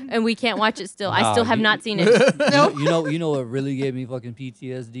 we didn't. and we can't watch it still. I Nah, still have you- not seen it. You know what really gave me fucking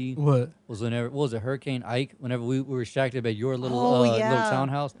PTSD What? was whenever what was it Hurricane Ike? Whenever we were shacked up at your little Oh, little yeah.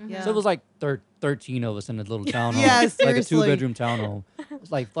 townhouse. Yeah. So it was like 13 of us in a little townhome. Yeah, like a seriously. 2-bedroom townhome.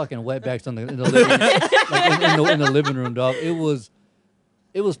 It's like fucking wetbacks in the living room, like in the living room, dog.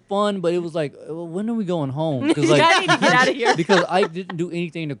 It was fun, but it was like, well, when are we going home? Because like, I need to get out of here. because Ike didn't do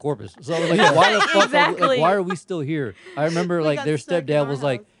anything to Corpus. So I was like, why the fuck? Are we, Exactly. like, why are we still here? I remember We like got their stuck in stepdad our was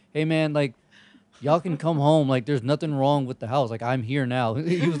like, house. hey man, like y'all can come home. Like there's nothing wrong with the house. Like I'm here now.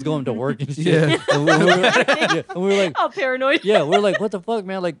 He was going to work and shit. Yeah. And we were, yeah, and we were like, All paranoid. yeah, we're like, what the fuck,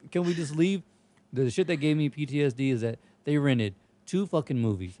 man? Like, can we just leave? The shit that gave me PTSD is that they rented 2 fucking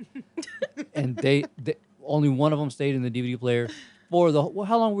movies, and they only one of them stayed in the DVD player for the. Well,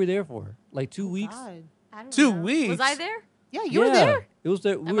 how long were we there for? Like 2 weeks. God. I don't 2 know. weeks? Was I there? Yeah, you were there. It was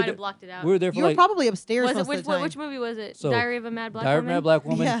there. I We might were, have there, blocked it out. we were there for You were like probably upstairs Was most it which of the time. which movie was it? So, Diary of a Mad Black Diary of a Woman. Mad Black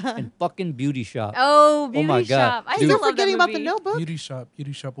Woman Yeah. and fucking Beauty Shop. Oh, Beauty my God. Shop. I Dude. still You're love that forgetting about the movie. Notebook. Beauty shop.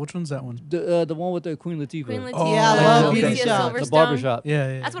 Beauty shop. Which one's that one? The one with the Queen Latifah. Queen Latifah. Oh, Yeah, I Like love the Beauty Alicia Shop. The Silverstone. barbershop.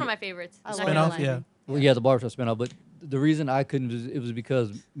 Yeah, yeah. That's one of my favorites. I I'm love not it. gonna Spinoff. lie. Yeah. Well, yeah, the barbershop spinoff. But the reason I couldn't it was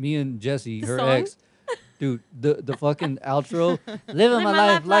because me and Jesse, The her song? ex, dude, the fucking outro, living my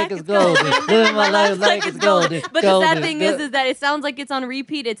life like it's golden, living my life like it's golden. But the sad golden, thing go- is that it sounds like it's on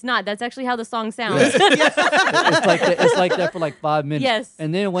repeat. It's not. That's actually how the song sounds. it's like that for like 5 minutes. Yes.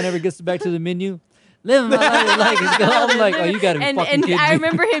 And then whenever it gets back to the menu, living my life like it's good. I'm like, oh, you gotta be and fucking kidding I me.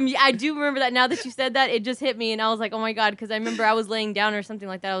 remember him. I do remember that now that you said that. It just hit me, and I was like, oh my god, because I remember I was laying down or something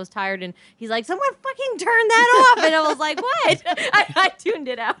like that. I was tired, and he's like, someone fucking turn that off, and I was like, what? I tuned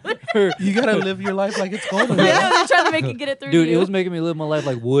it out. You gotta live your life like it's golden. I know they're trying to make it get it through Dude, you. it was making me live my life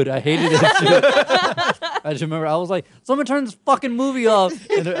like wood. I hated it. I just remember I was like, someone turn this fucking movie off.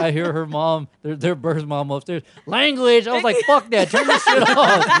 And I hear her mom, their birth's mom upstairs. Language. I was like, fuck that. Turn this shit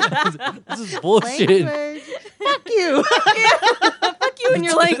off. This is bullshit. Language. Fuck you. Fuck you and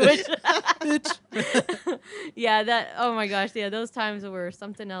your language. Bitch. Yeah, that. Oh my gosh, yeah, those times were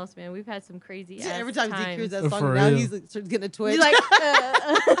something else, man. We've had some crazy. Every time Zeke hears that For song now, real. he's like, starts getting a twitch. He's like,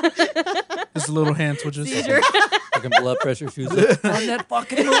 Just little hand twitches. seizure. Fucking blood pressure shoots up. On that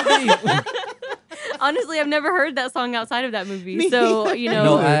fucking movie. Honestly, I've never heard that song outside of that movie. Me So neither. you No,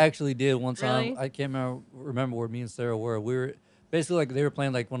 know, I actually did one time. Really? I can't remember where me and Sarah were. We were basically like they were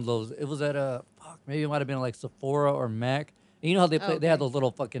playing like one of those. It was at maybe it might have been like Sephora or Mac. And you know how they play? They had Okay. those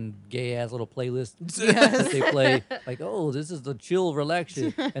little fucking gay ass little playlists Yes. that they play. Like, oh, this is the chill, relax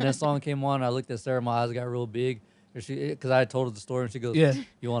shit. And that song came on. I looked at Sarah. My eyes got real big. Because I told her the story, and she goes, Yeah.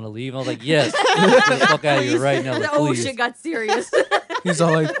 "You want to leave?" I was like, "Yes, get the fuck out of here right now, like, oh please." shit, got serious. He's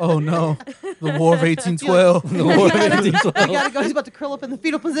all like, oh no, the War of 1812. The war of You 1812. gotta go. He's about to curl up in the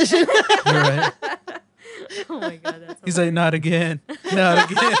fetal position. You're right. Oh my god, that's. He's like, not again, not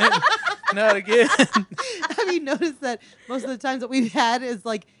again, not again. Have you noticed that most of the times that we've had is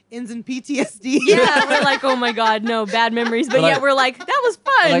like ends in PTSD? Yeah, we're like, oh my god, no bad memories, but Like- yet we're like, that was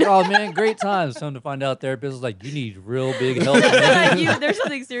fun. Like, oh man, great times. Come to find out, therapist was like, "You need real big help." Like, there's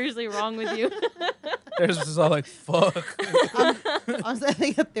something seriously wrong with you. There's just all like, fuck. Honestly, I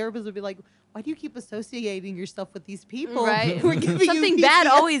think a therapist would be like, "Why do you keep associating yourself with these people? Right. We're giving you Something bad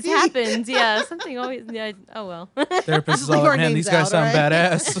always PTSD." happens. Yeah, something always. Yeah. Oh well. Therapist is Leave all our like, man, names these guys out, sound alright?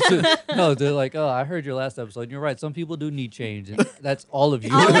 badass. No, they're like, "Oh, I heard your last episode. And you're right. Some people do need change, and that's all of you.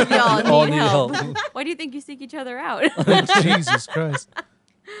 All of y'all All need help. help. Why do you think you seek each other out? Jesus Christ.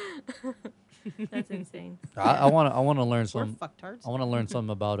 That's insane. I want to learn We're some. fucktards. I want to learn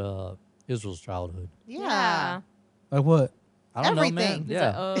something about Israel's childhood. Yeah. Like what? I don't know, man. Everything. It's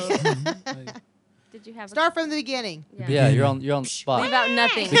Yeah, like, oh, Like, did you have Start from the beginning. yeah. You're on the spot. Leave out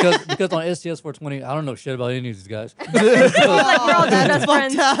nothing. because on STS 420, I don't know shit about any of these guys. It's like we're all just that's best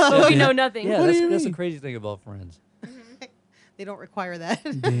friends, fucked up. but we know nothing. Yeah, What do that's you that's the mean? crazy thing about friends. They don't require that.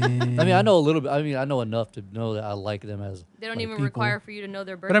 damn. I mean, I know a little bit. I mean, I know enough to know that I like them as. They don't like, even people. require for you to know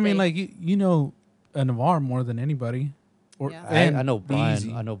their birthday. But I mean, like you know, Navarre more than anybody. Or Yeah. and I know Brian.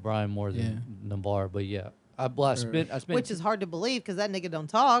 Beezy. I know Brian more than Navarre, but yeah, I spent. Which is hard to believe because that nigga don't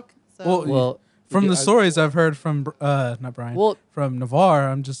talk. So Well, well From yeah, the stories I've heard from not Brian, Well, from Navarre,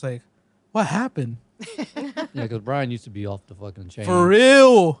 I'm just like, what happened? yeah, because Brian used to be off the fucking chain. For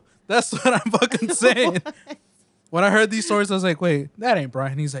real. That's what I'm fucking saying. When I heard these stories, I was like, wait, that ain't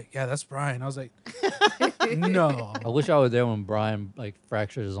Brian. He's like, yeah, that's Brian. I was like, no. I wish I was there when Brian like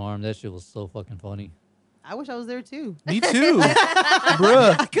fractured his arm. That shit was so fucking funny. I wish I was there too. Me too.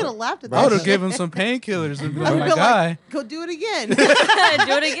 Bruh. I could have laughed at that. I would have shit. given him some painkillers and be like, I'd my be like, guy. Go do it again. do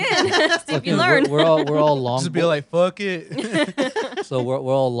it again. See if Fucking- you learn. We're all long. Just be like, fuck it. so we're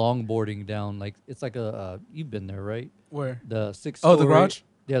all longboarding down. Like it's like a you've been there, right? Where? The 6 Oh, the garage?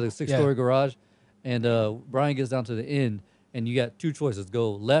 Yeah, the 6-story garage. And Brian gets down to the end, and you got two choices: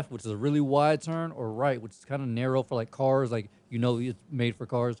 go left, which is a really wide turn, or right, which is kind of narrow for like cars. Like it's made for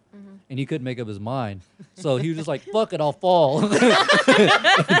cars. And he couldn't make up his mind, so he was just like, "Fuck it, I'll fall."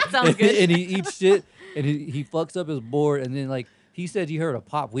 Sounds good. And he eats shit, and he fucks up his board, and then like. He said he heard a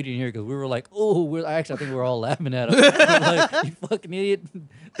pop. We didn't hear it because we were like, "Oh!" Actually, I think we were all laughing at him. Like, "You fucking idiot!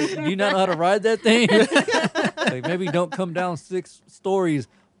 Do you not know how to ride that thing? Like, maybe don't come down 6 stories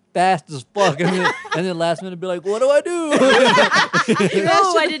fast as fuck, and then last minute be like, "What do I do?"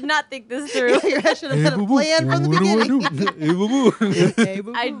 No, I did not think this through. Your head should have had a boo-boo, plan from the what do I beginning. do? Hey, boo-boo. Hey,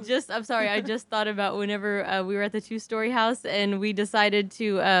 boo-boo. I'm sorry. I just thought about whenever we were at the 2-story house and we decided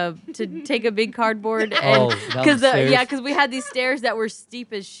to take a big cardboard Oh, and down the stairs? because we had these stairs that were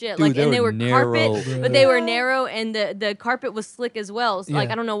steep as shit, Dude, like they and they were were narrow. carpet, but they were narrow and the carpet was slick as well. So, like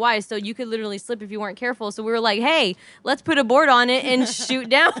Yeah. I don't know why. So you could literally slip if you weren't careful. So we were like, hey, let's put a board on it and shoot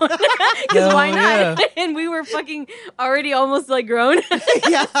down because Hell why not? yeah. And we were fucking already almost like grown.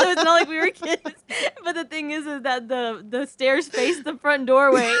 Yeah. So it's not like we were kids. But the thing is that the stairs face the front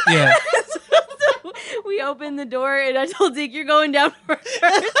doorway. Yeah. So we opened the door and I told Zeke, you're going down first.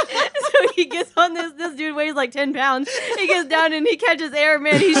 So he gets on this dude weighs like 10 pounds. He gets down and he catches air,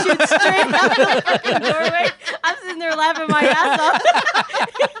 man. He shoots straight out the fucking doorway. I'm sitting there laughing my ass off.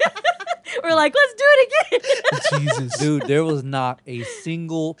 We're like, let's do it again. Jesus. Dude, there was not a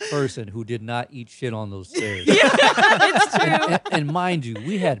single person who did not eat shit on those stairs. It's true. And mind you,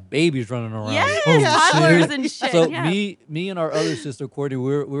 we had babies running around. Yes, Oh, toddlers shit. and shit. So yeah. me and our other sister Courtney,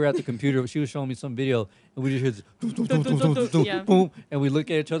 we were at the computer. She was showing me some video, and we just hear this boom, boom, boom, boom, boom, boom, Yeah. boom, and we look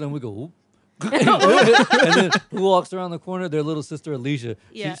at each other and we go, "Oop." And then who walks around the corner? Their little sister Alicia.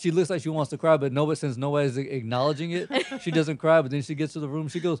 Yeah. She looks like she wants to cry, but since nobody's acknowledging it, she doesn't cry. But then she gets to the room,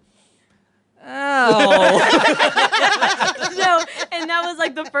 she goes, "Ow!" No, and that was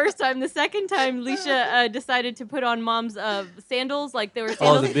like the first time. The second time, Leisha decided to put on Mom's sandals, like they were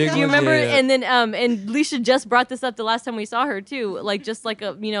sandals. the big Do you ones? remember? Yeah, yeah. And then and Leisha just brought this up the last time we saw her too, like just like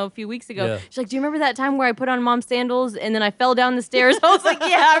a few weeks ago. Yeah. She's like, "Do you remember that time where I put on Mom's sandals and then I fell down the stairs?" I was like,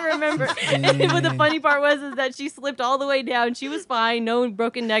 "Yeah, I remember." And what the funny part was is that she slipped all the way down. She was fine, no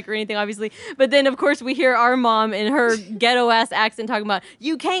broken neck or anything, obviously. But then of course we hear our mom in her ghetto ass accent talking about,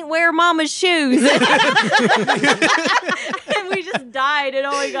 "You can't wear Mama's shoes." And we just died. And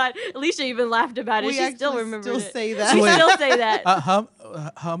oh my god, Alicia even laughed about it. We She still actually remembers still it. say that. We So wait. still say that.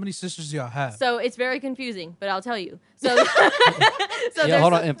 How many sisters do y'all have? So it's very confusing, but I'll tell you. So, Yeah, there's-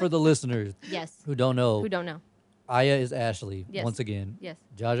 hold on. And for the listeners Yes. who don't know, Who don't know? Aya is Ashley. Yes. Once again, Yes.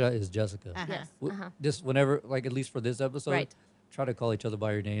 Jaja is Jessica. Uh-huh. Yes. Just whenever, like at least for this episode, Right. try to call each other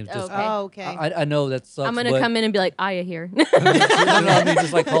by your names. Just, Okay. Oh, okay. I know that sucks. I'm gonna but- come in and be like, Aya here. no, I mean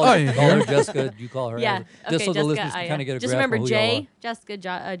just like call, Oh, yeah. call her Jessica. You call her. Yeah. Ashley. Okay, Just so the Jessica, listeners can Aya. kind of get a Just grasp remember on who y'all J, Jessica,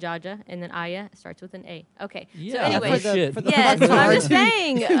 Jaja, and then Aya starts with an A. Okay. Yeah, so for anyway, the- shit. For the yes, fucking I'm hard just to-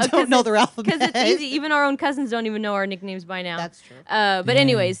 saying. who don't know their alphabet. Because it's easy. Even our own cousins don't even know our nicknames by now. That's true. But Dang.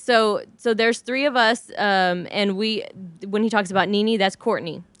 anyways, so there's three of us, and when he talks about Nini, that's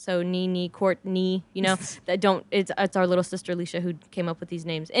Courtney. So Nini, Courtney, it's our little sister Alicia who came up with these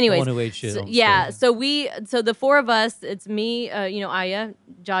names. Anyways, one who ate shit so, on the yeah. stairs. So the four of us, it's me, Aya,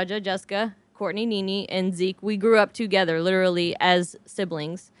 Jaja, Jessica, Courtney, Nini, and Zeke. We grew up together, literally as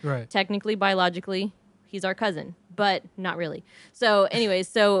siblings. Right. Technically, biologically, he's our cousin, but not really. So,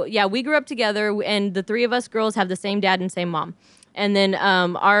 anyways, yeah, we grew up together, and the three of us girls have the same dad and same mom. And then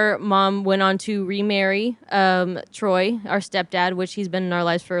our mom went on to remarry Troy, our stepdad, which he's been in our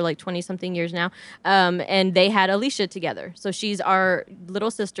lives for like 20-something years now. And they had Alicia together. So she's our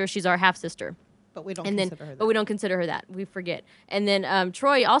little sister. She's our half-sister. But we don't And then, consider her that. but we don't consider her that. We forget. And then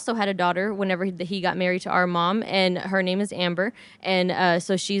Troy also had a daughter whenever he got married to our mom, and her name is Amber. And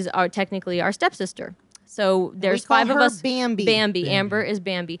so she's technically our stepsister. So there's call five of her us. Bambi. Amber is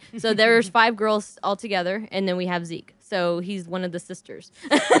Bambi. So there's five girls all together, and then we have Zeke. So he's one of the sisters.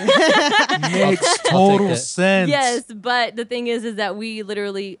 Makes take total that. sense. Yes, but the thing is that we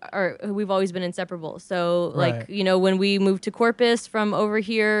literally we've always been inseparable. So Right. like, when we moved to Corpus from over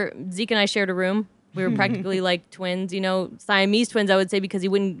here, Zeke and I shared a room. We were practically like twins, Siamese twins, I would say, because he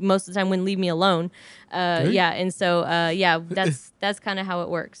most of the time wouldn't leave me alone. Really? Yeah, and so that's kind of how it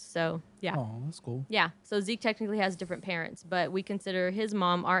works. So yeah, Oh, that's cool. yeah. So Zeke technically has different parents, but we consider his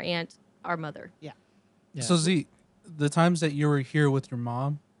mom our aunt, our mother. Yeah. So Z, the times that you were here with your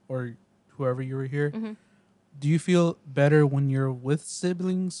mom or whoever you were here, Mhm. do you feel better when you're with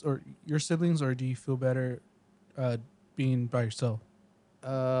siblings or your siblings, or do you feel better being by yourself?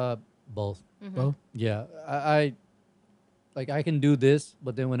 Both. Mhm. Both. Yeah, I can do this,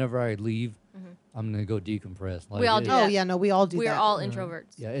 but then whenever I leave, I'm gonna go decompress. Like, We all it- do Oh that. yeah, no, we all do We're that. all Right.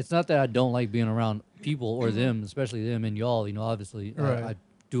 introverts. Yeah, it's not that I don't like being around people or them, especially them and y'all. Obviously, Right. I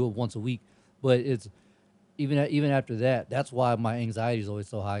do it once a week, but it's even after that. That's why my anxiety is always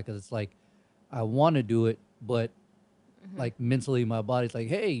so high, because it's like I want to do it, but like mentally, my body's like,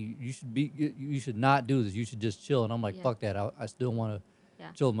 "Hey, you should not do this. You should just chill." And I'm like, Yeah. "Fuck that! I still want to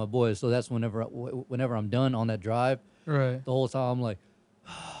Yeah. chill with my boys." So that's whenever I'm done on that drive, Right. the whole time I'm like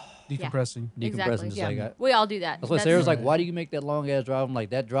Decompressing. decompressing. Exactly. Just Yeah. like We all do that. that's why Sarah's like, Right. "Why do you make that long ass drive?" I'm like,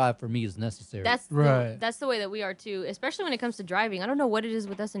 "That drive for me is necessary." That's Right. that's the way that we are too, especially when it comes to driving. I don't know what it is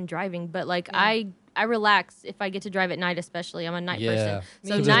with us in driving, but like I relax if I get to drive at night, especially. I'm a night Yeah. person. Me So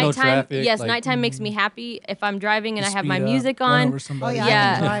too. There's no nighttime, traffic, yes, like- nighttime makes me happy. If I'm driving and I Just have my speed up, music run on. over somebody. yeah, I can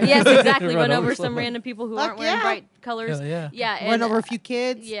Yeah. drive. Yes, exactly. Run Run over over some somebody. random people who Fuck aren't wearing yeah. bright colors. Hell yeah. Yeah. Run and, over a few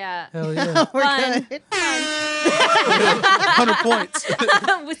kids. Yeah. Hell yeah. We're Fun. good. 100 points.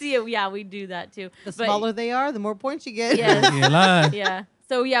 we see it. Yeah, we do that too. The But- smaller they are, the more points you get. Yes. You lying. Yeah.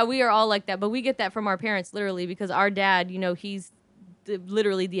 So yeah, we are all like that, but we get that from our parents literally because our dad, he's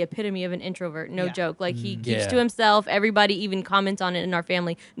literally the epitome of an introvert. No Yeah. joke. Like he keeps Yeah. to himself. Everybody even comments on it in our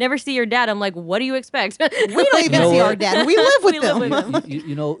family. Never see your dad. I'm like, what do you expect? We don't even know see what? our dad. We live with We live them. with him.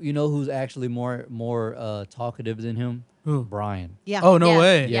 You know who's actually more talkative than him? Who? Brian. Yeah. Oh, no Yeah.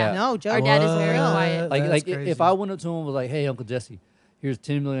 way. Yeah. No, Joe. Our dad is very What? quiet. Like That's if crazy. I went up to him and was like, "Hey, Uncle Jesse, here's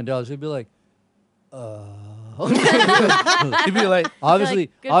 $10 million, he'd be like, He'd be like, obviously,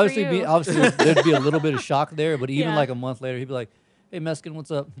 "Good for you." obviously, there'd be a little bit of shock there, but even Yeah. like a month later, he'd be like, "Hey, Meskin, what's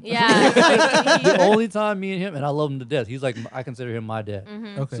up?" Yeah. The only time me and him, and I love him to death. He's like, I consider him my dad.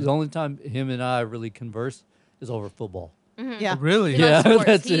 okay, So the only time him and I really converse is over football. Yeah. really? He loves Yeah, sports.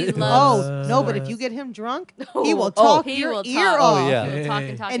 that's He it. loves Oh no, but if Uh, you get him drunk, he Oh, will talk he your will ear talk. off. Oh, yeah. He'll talk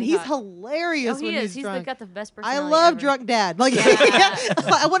and talk And and he's talk. hilarious Oh, when he is. he's He's drunk. got the best I personality love ever. drunk dad. Like, Yeah.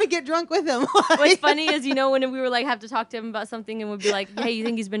 I want to get drunk with him. What's funny is, when we were like have to talk to him about something and we'd be like, "Hey, you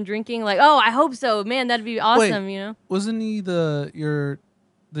think he's been drinking?" Like, "Oh, I hope so, man. That'd be awesome." Wasn't he the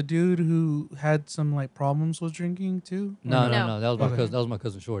dude who had some like problems with drinking too? Or No, No. no, that was my Okay. cousin. That was my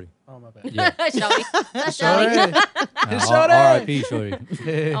cousin Shorty. Oh my bad. Yeah. Shall we? Sorry. Shorty! R.I.P.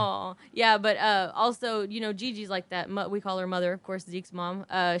 Shorty. Oh, yeah, but also, Gigi's like that. We call her mother, of course, Zeke's mom.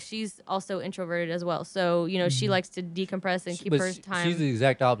 She's also introverted as well. So, she likes to decompress and keep But her she- time. she's the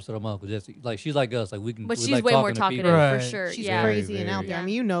exact opposite of my uncle Jesse. Like she's like us. Like we can. but we she's like way more talking to talkative people. Right. for sure. She's yeah. crazy and Very, out there. very. I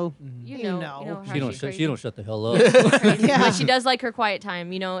mean, you know. You You know, know. how She don't she's shut. She crazy. don't shut the hell up. Crazy. Yeah. But she does like her quiet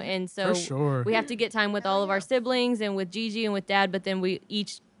time, and so For sure. we have to get time with all of our siblings and with Gigi and with Dad. But then we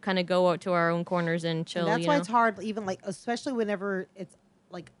each kind of go out to our own corners and chill. And that's why it's hard, even like, especially whenever it's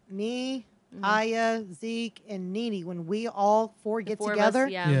like me, Aya, Zeke, and Nene, when we all four get Four of us, together.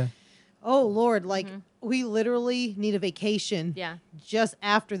 Yeah. Oh Lord, like we literally need a vacation. Yeah. Just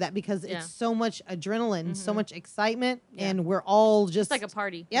after that because Yeah. it's so much adrenaline, so much excitement, Yeah. and we're all just It's like a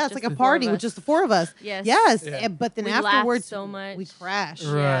party. yeah, with it's like just a the four party of with us. just the four of us. Yes. Yes, Yeah. but then We laugh afterwards so much. we crash.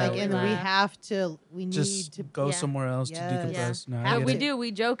 Right. Like, we and we laugh. have to. We need Just to. go Yeah. somewhere else to Yes. decompress. No, I Have get We it. do.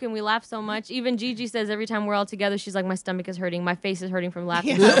 We joke and we laugh so much. Even Gigi says every time we're all together, she's like, "My stomach is hurting. My face is hurting from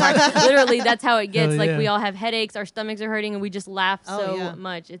laughing Yeah. so hard." Literally, that's how it gets. Hell Like yeah. we all have headaches, our stomachs are hurting, and we just laugh Oh, so yeah.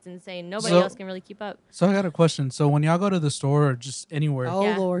 much. It's insane. Nobody So- else can really keep up. So I got a question. So when y'all go to the store or just anywhere, Oh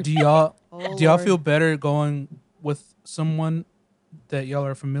Yeah. Lord. do y'all Oh, do y'all Lord. feel better going with someone that y'all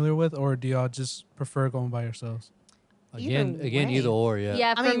are familiar with, or do y'all just prefer going by yourselves? Again, Either again, way. either or. Yeah.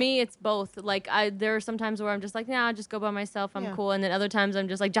 Yeah, I for mean- me, it's both. Like there are some times where I'm just like, "Nah, I'll just go by myself. I'm Yeah. cool." And then other times I'm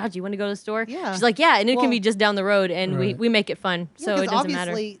just like, "Jaji, you want to go to the store?" Yeah. She's like, "Yeah," and it Well- can be just down the road, and Right. we make it fun, Yeah, so 'cause it doesn't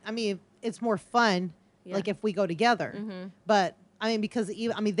matter. obviously, I mean, it's more fun, Yeah. like if we go together. Mhm. But I mean, because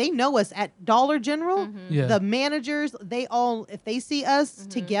they know us at Dollar General. Mhm. Yeah. The managers, they all, if they see us Mhm.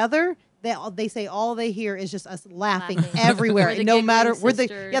 together, they say all they hear is just us laughing, Laughing. everywhere. Or the And no matter giggling where they,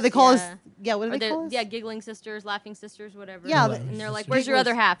 sisters, yeah, they call us, yeah. what do Or they call us? yeah, giggling sisters, laughing sisters, whatever. Yeah, the- and they're like, sisters. "Where's your Gigglers.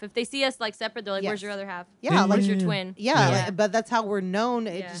 other half?" If they see us like separate, they're like, "Where's Yes. your other half?" Yeah, like, "Where's your Yeah. twin?" yeah, Yeah. but that's how we're known.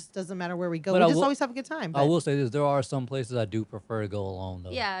 It Yeah. just doesn't matter where we go. But We I just will- always have a good time. I But will say this: there are some places I do prefer to go alone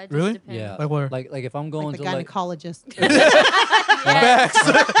though. Yeah, it just Really? depends. Yeah. Like where? Like if I'm going like the to like gynecologist. Yes. Yes,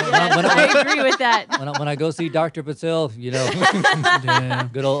 when I agree with that. when I go see Dr. Patel, Damn.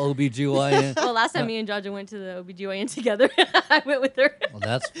 good old OBGYN. Well, last time me and Jaja went to the OBGYN together, I went with her. Well,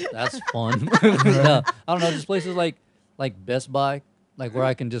 that's fun. No, I don't know, just places like Best Buy, like where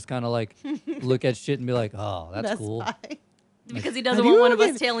I can just kind of like look at shit and be like, oh, that's That's cool. fine. Because he doesn't want one of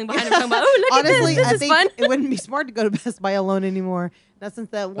us tailing behind him talking about, "Oh, look Honestly, at this. I This is think fun." it wouldn't be smart to go to Best Buy alone anymore. Not since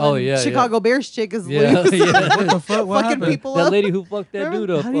that one Oh, yeah, Chicago Bears chick is Yeah, loose, yeah. What the fuck? What fucking happened? people That up. lady who fucked that Remember? dude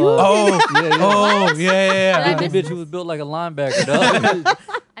up. How do you Oh, yeah, yeah. oh, yeah, Did I The miss bitch this? who was built like a linebacker. Dog.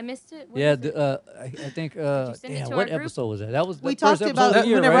 I missed it. What Yeah, is it? I think. you send it Damn, to what our group? episode was that? That was We the first talked episode about of the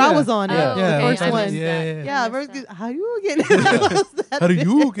year, whenever right? I was on it. Oh, Yeah, okay. first I one. missed Yeah, that. yeah. Yeah, I very missed good. How do you get? How do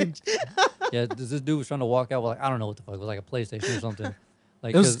you get? Yeah, this dude was trying to walk out with like I don't know what the fuck. It was like a PlayStation or something.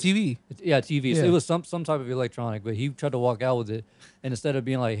 Like It was 'cause- TV. Yeah, TV. So Yeah. it was some type of electronic, but he tried to walk out with it, and instead of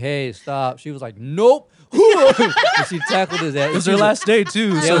being like, "Hey, stop," she was like, "Nope," and she tackled his ass. It was her last day too,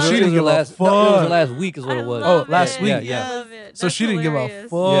 Yeah, so it was, she it didn't was her give a last. fuck. No, it was her last week, is what I it was. love last it. week. Yeah, I yeah. love it. So That's she didn't hilarious.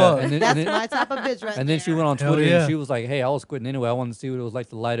 give a Yeah, fuck. and then, That's and then, my type of bitch right and then she there. went on Hell Twitter yeah. and she was like, "Hey, I was quitting anyway. I wanted to see what it was like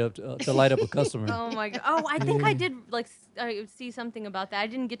to light up a customer." Oh my god! Oh, I think I did like see something about that. I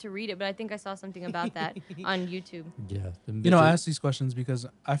didn't get to read it, but I think I saw something about that on YouTube. Yeah, them You know, I bitches- ask these questions because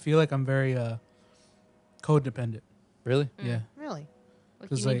I feel like I'm very codependent. really. Yeah, Really? Like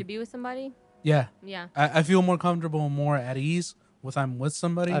 'Cause, you need like- to be with somebody. yeah. Yeah. I feel more comfortable, more at ease with I'm with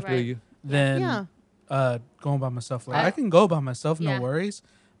somebody I feel Right. you. than Yeah. going by myself. Like I- I can go by myself, no Yeah. worries.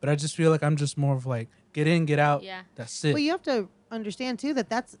 But I just feel like I'm just more of like get in, get out. Yeah. That's it. Well, you have to understand too that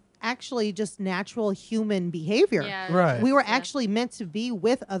that's actually just natural human behavior. Yeah. Right. We were yeah. actually meant to be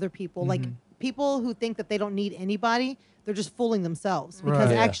with other people. Like Mhm. people who think that they don't need anybody, they're just fooling themselves because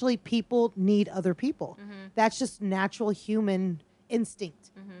Right. Yeah. actually people need other people. Mhm. That's just natural human instinct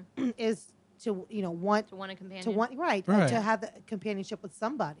Mhm. is to want To want a companion. to want Right. to have the companionship with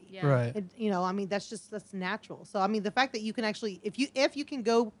somebody. Yeah. Right. I mean, that's natural. So I mean, the fact that you can actually, if you can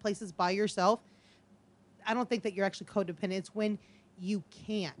go places by yourself, I don't think that you're actually codependent. It's when you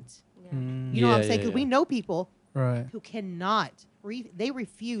can't. Yeah. You know what I'm Yeah, saying? Because we know people Right. who cannot. They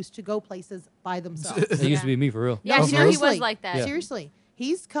refuse to go places by themselves. That used to be me for real. Yeah, Oh, sure, he was seriously. like that. Yeah. Seriously,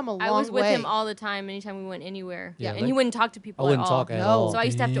 he's come a long way. I was with him all the time, anytime we went anywhere. Yeah, and like- he wouldn't talk to people I wouldn't at all. talk at No. all. So I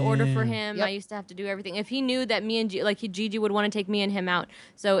used to have to order for Damn. him. Yep. I used to have to do everything. If he knew that me and Gigi would want to take me and him out.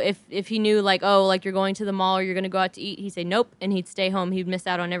 So if he knew like, oh, like you're going to the mall or you're going to go out to eat, he'd say nope, and he'd stay home. He'd miss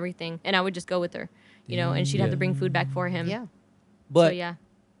out on everything, and I would just go with her, and she'd have to bring food back for him. Yeah. But so yeah,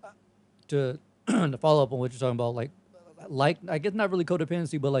 to to follow up on what you're talking about, like I guess not really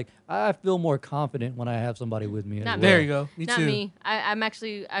codependency, but like I feel more confident when I have somebody with me. as Not well. me. There you go. Me not too. me. I'm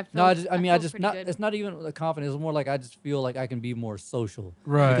actually. I No, I feel- just, I feel just pretty not. good. It's not even the confidence. It's more like I just feel like I can be more social.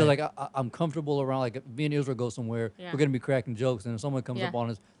 Right. Because like I'm comfortable around. Like if me and Israel go somewhere, Yeah. we're gonna be cracking jokes, and if someone comes Yeah. up on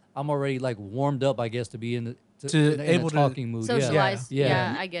us, I'm already like warmed up, I guess, to be in the To in able a to talking mood. Socialize. Yeah.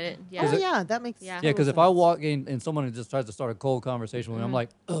 Yeah. Yeah. I get it. Oh Yeah. yeah, that makes Yeah. Yeah, because if I total sense. walk in and someone just tries to start a cold conversation with me, I'm like,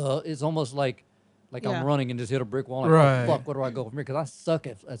 it's almost like Yeah. I'm running and just hit a brick wall. Like, Right. oh, fuck, where do I go from here? Because I suck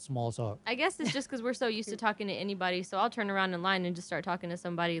at small talk. I guess it's just because we're so used to talking to anybody. So I'll turn around in line and just start talking to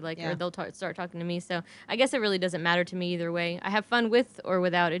somebody, Yeah. or they'll start talking to me. So I guess it really doesn't matter to me either way. I have fun with or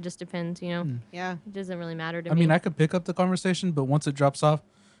without. It just depends, Yeah. It doesn't really matter to I me. mean, I could pick up the conversation, but once it drops off,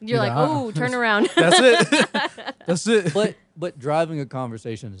 You're like, "Uh-uh." oh, turn around. That's it. That's it. But driving a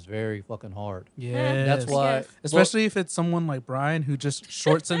conversation is very fucking hard. Yeah. That's why, guess. Especially if it's someone like Brian who just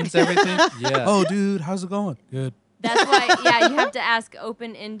short sentence everything. yeah. Oh, dude, how's it going? Good. That's why, yeah, you have to ask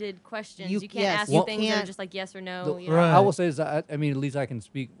open-ended questions. You- You can't yes, ask you things that are can't- just like yes or no. The- you know? Right. I will say is I mean, at least I can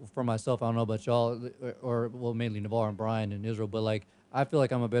speak for myself. I don't know about y'all, or well, mainly Navarre and Brian and Israel, but like I feel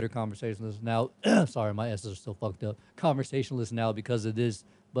like I'm a better conversationalist now. Sorry, my S's are still fucked up. Conversationalist now because of this.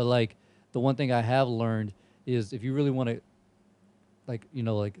 But like the one thing I have learned is if you really want to,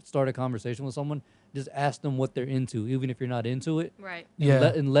 like start a conversation with someone, just ask them what they're into, even if you're not into it. Right. And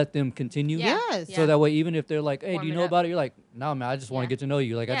Yeah. let them continue. Yeah. Yes. Yeah. So that way, even if they're like, "Hey, Warm do you it know up. about it?" You're like, "No, man, I just want to Yeah. get to know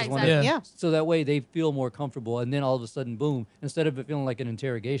you. Like, I Yeah, just want exactly. to." Yeah. Yeah. So that way, they feel more comfortable, and then all of a sudden, boom! Instead of it feeling like an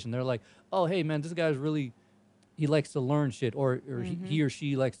interrogation, they're like, "Oh, hey, man, this guy's really, he likes to learn shit, or he or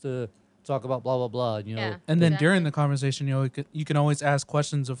she likes to talk about blah blah blah." You know, Yeah. And then during Exactly. the conversation, you can always ask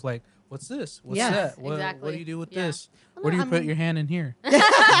questions of like, "What's this? What's Yes, that? What do exactly. you do with Yeah. this? Well, Where do you I put mean- your hand in here?"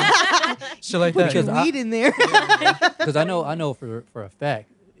 Shit like Put that. Because your I- weed in there. because I know for a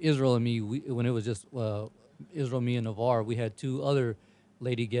fact, Israel and me, when it was just Israel, me, and Navarre, we had two other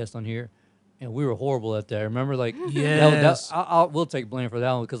lady guests on here, and we were horrible at that. Remember, like, Yes. we'll take blame for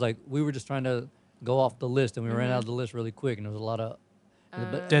that one because like we were just trying to go off the list, and we ran out of the list really quick, and there was a lot of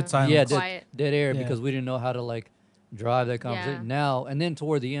Dead silence. yeah, Quiet. dead air Yeah. because we didn't know how to like drive that conversation. Yeah. Now and then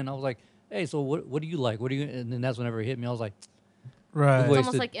toward the end, I was like, "Hey, so what do you like? What do you?" And then that's whenever it hit me. I was like, Right. It's Wait. almost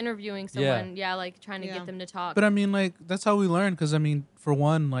wasted- like interviewing Yeah. someone. Yeah, like trying to Yeah. get them to talk. But I mean, like that's how we learn. Because I mean, for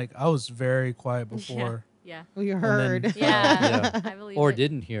one, like I was very quiet before. yeah. We then- heard. Yeah. I believe or it.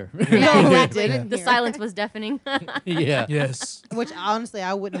 didn't hear. No, Yeah, we exactly. didn't The hear. silence was deafening. yeah. Yes. Which honestly,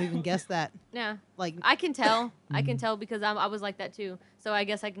 I wouldn't even guess that. Yeah. Like, I can tell. I Mm-hmm. can tell because I was like that too. So I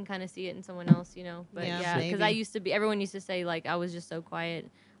guess I can kind of see it in someone else, But Yeah, yeah, because I maybe. used to be. Everyone used to say like I was just so quiet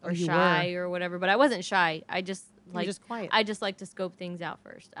or Oh, you shy or whatever, but I wasn't shy. I just you're like just quiet. I just like to scope things out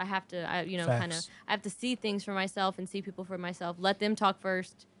first. I have to, kind of. Facts. I have to see things for myself and see people for myself. Let them talk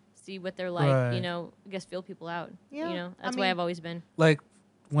first. See what they're like. Right. I guess feel people out. Yeah, I That's the way mean- I've always been. Like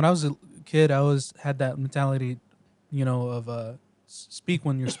when I was a kid, I always had that mentality, of speak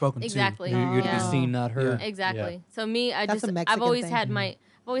when you're spoken Exactly. to. You're to Yeah. be seen, not heard. Yeah. Exactly. So me, That's a I've Mexican always thing. had my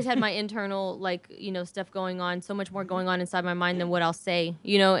I've always had my internal stuff going on, so much more going on inside my mind than what I'll say,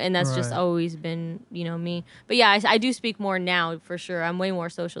 and that's just Right. always been, me. But yeah, I do speak more now for sure. I'm way more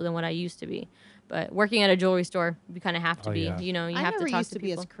social than what I used to be. But working at a jewelry store, you kind of have to Oh, be, yeah. you I have never to talk used to to be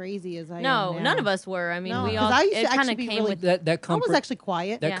people. as crazy as I am No, now. none of us were. I mean, No, we 'cause all I used to it kind actually of be came really- with That I comfort. was actually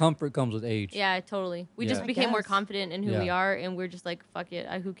quiet. that Yeah. comfort comes with age. yeah, totally. We Yeah. just I became more guess. confident in who we Yeah. are, and we're just like, fuck it,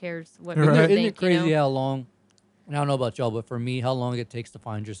 who cares what Right. people Isn't think? it crazy you know? how long? And I don't know about y'all, but for me, how long it takes to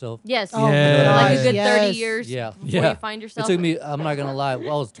find yourself. Yes. Oh, Yeah. Like a gosh, good 30 yes. years Yeah. before Yeah. you find It yourself. took me. I'm not gonna lie.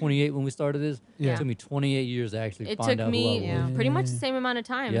 Well, I was 28 when we started this. Yeah. It took me 28 years to actually It find took out me who I Yeah. was. pretty much the same amount of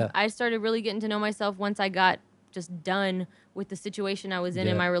time. Yeah. I started really getting to know myself once I got just done with the situation I was in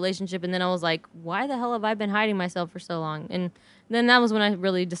Yeah. my relationship, and then I was like, why the hell have I been hiding myself for so long? And then that was when I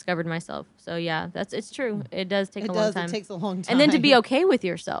really discovered myself. So yeah, it's true. It does take a long does. time. It takes a long time. And then to be okay with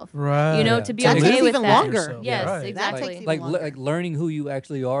yourself. Right. You know, Yeah. to be That okay takes with even that. longer. Yes, Right. exactly. That takes even Like longer. like learning who you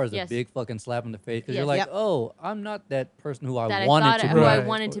actually are is Yes. a big fucking slap in the face because Yes. you're like, Yep. oh, I'm not that person who I That I wanted thought to I- be. who I Right.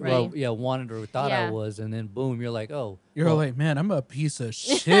 wanted to be. Well, yeah, wanted or thought I Yeah. was, and then boom, you're like, oh, You're well, like, man, I'm a piece of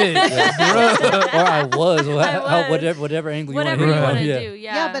shit. or I was, or I was. whatever angle Whatever you you want want to to do. do.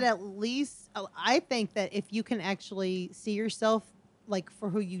 Yeah. Yeah, but at least I think that if you can actually see yourself like for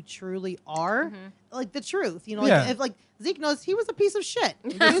who you truly are, Mm-hmm. like the truth, you know, Yeah. like if like Zeke knows he was a piece of shit.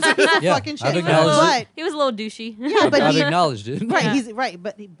 He was a piece of Yeah, fucking shit. I've he was, a acknowledged little, it. he was a little douchey. Yeah, but I've he- acknowledged it. Right, Yeah. he's right,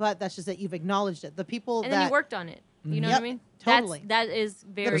 but that's just that you've acknowledged it. The people and then that he worked on it. You know Yep, what I mean? totally. That is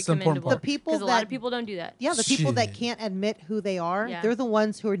very That's the important commendable. part. The people because a lot that- of people don't do that. yeah, the people that Shit. can't admit who they are, Yeah. they're the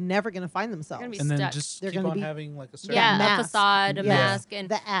ones who are never going to find themselves. gonna be And then stuck. just They're keep gonna on be- having like a certain Yeah, a mask. facade, a Yeah. mask, and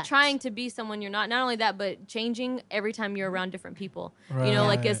The act. trying to be someone you're not. Not only that, but changing every time you're around different people. You know,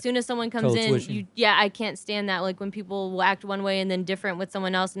 like Right. as soon as someone comes Code in, switching. I can't stand that. Like when people will act one way and then different with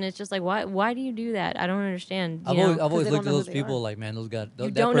someone else, and it's just like, why do you do that? I don't understand. I've you always, know? I've always they don't looked at know who those they people are. like, man, those guys. You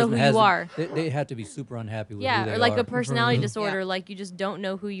that don't know person who you has to- are. They have to be super unhappy with who Yeah, they or like are. a personality real. disorder, Yeah. like you just don't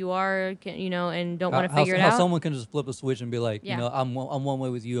know who you are, you know, and don't How- want to figure it how out. someone can just flip a switch and be like, Yeah. you know, I'm one way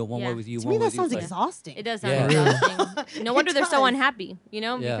with you, and one Yeah. way with you, To one me, way that with you. sounds It's like- exhausting. It does Yeah. sound exhausting. No It wonder they're so does. unhappy, you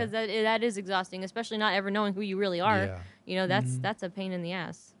know, Yeah. because that is exhausting, especially not ever knowing who you really are. Yeah. You know, that's a pain in the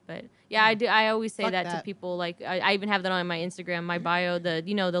ass. But yeah, I do. I always say Fuck that to that. people. Like I even have that on my Instagram, my bio. The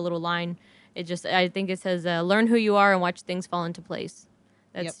the little line. It just I think it says, "Learn who you are and watch things fall into place."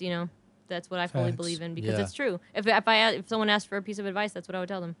 That's Yep. that's what I fully Facts. believe in because Yeah. it's true. If someone asked for a piece of advice, that's what I would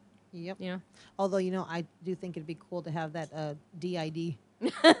tell them. Yep. You know. Although I do think it'd be cool to have that DID.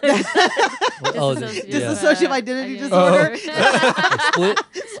 Oh, Dissociative identity disorder. Split.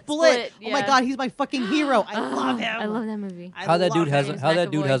 Split. Oh my yeah. God, he's my fucking hero. I love him. I love that movie. I How that love dude him. hasn't James how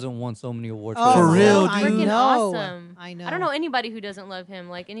that dude McAvoy. hasn't won so many awards Oh, For that real, movie. dude? Freaking know. awesome. I know. I don't know anybody who doesn't love him.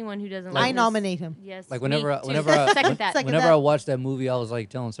 Like anyone who doesn't Like- love I his- nominate him. Yes. Like me whenever too. whenever I, Second that. Second whenever that. I watched that movie, I was like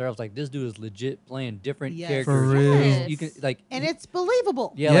telling Sarah, I was like, this dude is legit playing different Yes. characters. For real. Yes. You can like And it's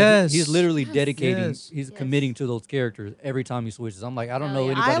believable. yeah, Yes. like he's literally dedicating. Yes. He's Yes. committing to those characters every time he switches. I'm like, I don't Hell know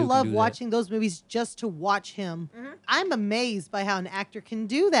yeah. anybody I who love can do watching those movies just to watch him. I'm amazed by how an actor can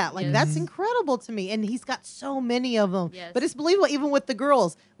do that. Like Yes. that's incredible to me. And he's got so many of them. Yes. But it's believable even with the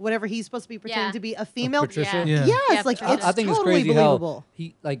girls. Whenever he's supposed to be pretending Yeah. to be a female. Patricia. Yeah. Yes, Yeah, like Patricia. it's I think it's totally crazy believable. how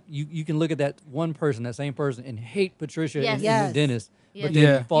he like you can look at that one person, that same person, and hate Patricia Yes. and Yes. the dentist, Yes. but then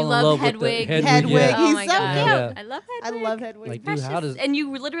Yeah. you fall You in love love Hedwig. with the Hedwig. Yeah. Oh He's my so god. cute. Yeah. I love I Hedwig. love Hedwig. Like, dude, Precious. how does And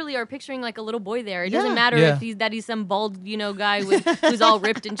you literally are picturing like a little boy there. It Yeah. doesn't matter Yeah. if he's some bald, guy with who's all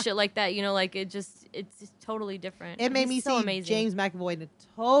ripped and shit like that. Like it's just totally different. It made He's me so see amazing. James McAvoy in a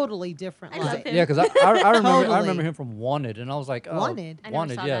totally different I light. love him. Yeah, because I remember I Totally. remember him from Wanted, and I was like, oh, Wanted? I never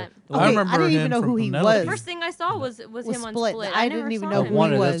Wanted, saw yeah. that. The I one- remember didn't even him know from who he Penelope. was. First thing I saw was Was him on Split. Split. I never didn't even saw know that. who he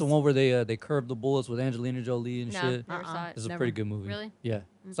Wanted. That's was. the one where they curved the bullets with Angelina Jolie and No, shit. never saw it. It's a Never. pretty good movie. Really? Yeah,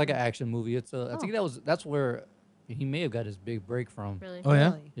 it's like an action movie. It's I think Oh. that's where he may have got his big break from. Really? Oh, yeah?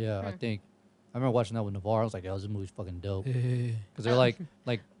 Really. Yeah, I Hmm. think. I remember watching that with Navarre. I was like, yo, this movie's fucking dope. Yeah. Because they're like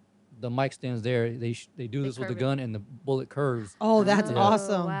the mic stands there. They do this with the curve it. gun and the bullet curves. Oh, that's Yeah.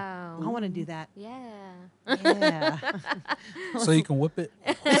 awesome. Wow. I want to do that. Yeah. Yeah. So you can whip it.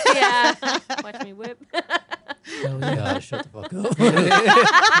 Yeah. Watch me whip. Hell yeah. Yeah, shut the fuck up.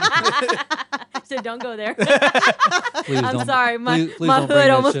 So don't go there. Please I'm don't, sorry, my please my don't bring hood that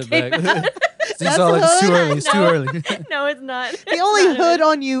almost shit came back. out. It's all like, it's too early. It's too No. early. No, it's not. The only hood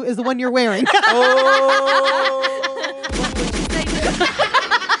on you is the one you're wearing. Oh!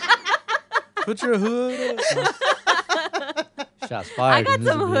 Put your hood up. Shots I fired. got in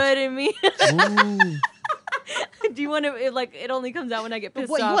this some bitch. hood in me. Ooh. Do you want to? It only comes out when I get pissed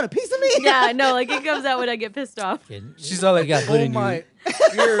What, you off. want a piece of me? Yeah, no, like it comes out when I get pissed off. Yeah, She's all like, you got hood oh in you. my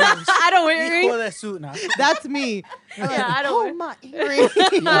earrings. I don't wear Hijo earrings. de su- nah. That's me. Yeah, I don't Oh, wear- my earrings. Oh,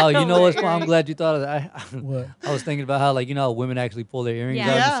 you don't know wear what's fun? I'm earrings. glad you thought of that. What? I was thinking about how, like, how women actually pull their earrings Yeah.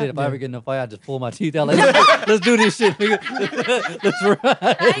 out Yeah. and shit. If I Yeah. ever get in a fight, I just pull my teeth out. Like, let's do this shit, nigga. Let's I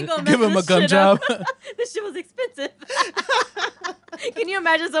ride. ain't gonna Give mess him a this gum shit job. up. This shit was expensive. Can you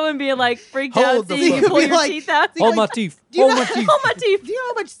imagine someone being like freaked Hold out the so you fuck. can pull Be your like- teeth out? Hold my teeth. Do you Hold my know- teeth. Hold my teeth. Do you know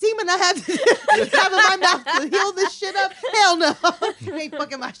how much semen I have to have in my mouth to heal this shit up? Hell no. You ain't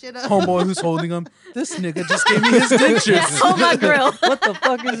fucking my shit up. Homeboy who's holding him. This nigga just gave me his dentures. Hold my grill. What the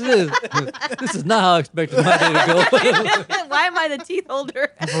fuck is this? This is not how I expected my day to go. Why am I the teeth holder?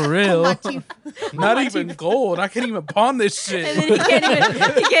 For real. My teeth. Not my even teeth. gold. I can't even pawn this And shit.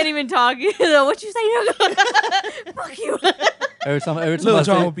 then he can't even talk. What you say? Fuck you. Every time Little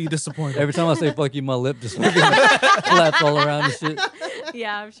John will be disappointed. every time I say fuck you, my lip just fucking flaps all around and shit.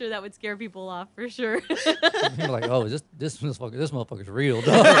 Yeah, I'm sure that would scare people off for sure. You're like, oh, this motherfucker's real,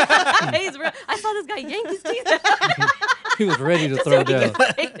 dog. He's real. I saw this guy yank his teeth. He was ready to Just throw so he down.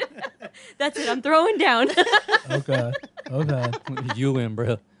 could fight. That's it. I'm throwing down. Oh god. Oh god. You win,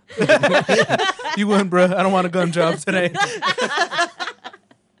 bro. You win, bro. I don't want a gun job today.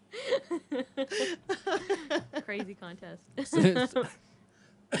 Crazy contest.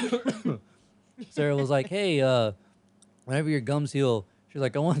 Sarah was like, hey, whenever your gums heal, she's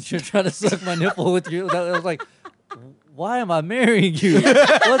like, I want you to try to suck my nipple with you. I was like, why am I marrying you?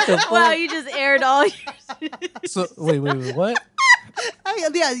 What the fuck? Wow, you just aired all your. So wait, what?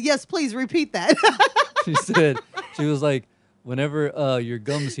 Yes, please repeat that. She said, she was like, whenever your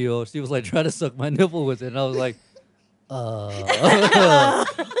gums heal, she was like, try to suck my nipple with it. And I was like,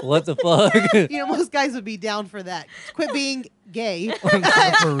 what the fuck? You know, most guys would be down for that. Quit being gay For and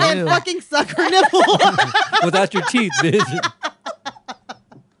real. fucking suck her nipple. Without your teeth, bitch.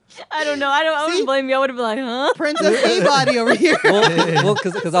 I don't know. I See? wouldn't blame you. I would have been like, huh? Princess gay body over here. Well,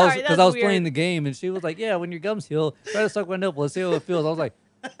 because I was Sorry, because that's I was weird. playing the game and she was like, yeah, when your gums heal, try to suck my nipple and see how it feels. I was like,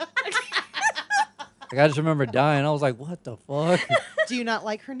 I just remember dying. I was like, what the fuck? Do you not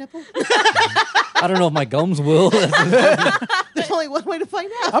like her nipple? I don't know if my gums will. There's only one way to find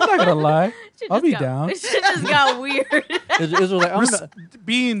out. I'm not gonna lie. Shit I'll just be got- down. Shit just got weird. It was like, I'm Rec- not,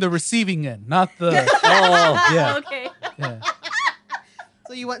 being the receiving end, not the oh, yeah. Okay. Yeah.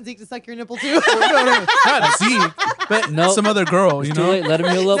 So you want Zeke to suck your nipple too? No, not Zeke, but No. some other girl. You it's too know. late. Let him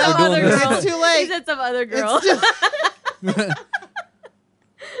heal up. Some We're doing other this. girl. It's too late. He said some other girl. It's just,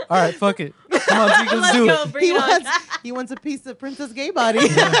 All right, fuck it. Come on, Zeke, let's do go. it. Bring it on. he wants a piece of Princess Gay Body.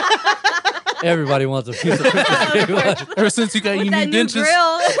 Everybody wants a piece of Princess. Ever since you got With your that new new dentures,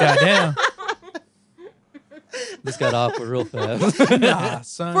 grill. goddamn. This got awkward real fast. Nah,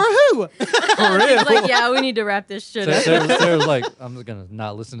 son. For who? For real. He's like, yeah, we need to wrap this shit up. Sarah's like, I'm just gonna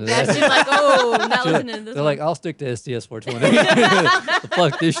not listen to Yeah, that. she's like, oh, not She's- listening to this. They're one. like, I'll stick to STS 420.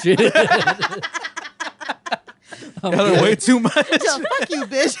 Fuck this shit. I'm Y'all are good. way too much. Yo, fuck you,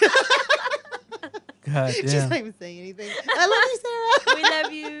 bitch. God She's damn. not even saying anything. I love you, Sarah. We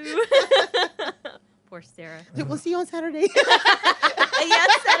love you. Poor Sarah. We'll see you on Saturday.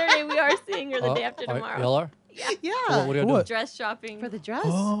 Yes, Saturday we are seeing her the day after Oh, tomorrow. Y'all are? Yeah. Yeah. So what are y'all What? Dress shopping. For the dress.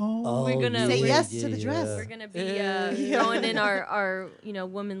 Oh. We're gonna- Say we're- yes to the dress. We're gonna be Yeah. throwing in our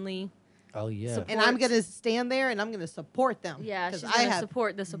womanly. Oh yeah. Sup- And I'm gonna stand there and I'm gonna support them. Yeah, she's 'cause gonna I have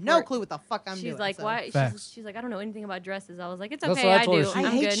support the support. no clue what the fuck I'm she's doing. like, so. why? Facts. She's like, I don't know anything about dresses. I was like, it's That's okay, what I I told her. do. She- I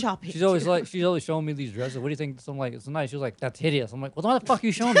I'm hate good. shopping. She's always showing me these dresses. What do you think? So I'm like, it's nice. She was like, that's hideous. I'm like, well, why the fuck are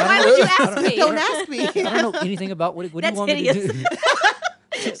you showing me? I Why don't would know- you ask me? Don't ask me. I don't know anything about what do you That's want me to hideous. do?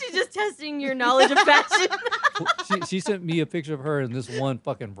 She's just testing your knowledge of fashion. she sent me a picture of her in this one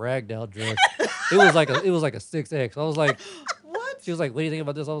fucking bragged out dress. It was like a 6X. I was like, What? she was like, what do you think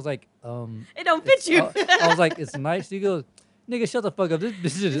about this? I was like, It don't fit you. I was like, it's nice. She goes, nigga, shut the fuck up. This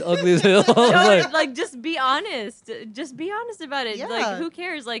bitch is ugly as hell. I was No, like, like just be honest. Just be honest about it. Yeah. Like who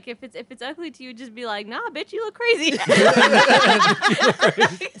cares? Like if it's ugly to you, just be like, nah, bitch, you look crazy.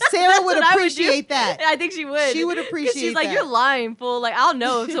 Sarah would what I would do. appreciate that. I think she would. She would 'Cause appreciate she's like, that. you're lying, fool. Like I'll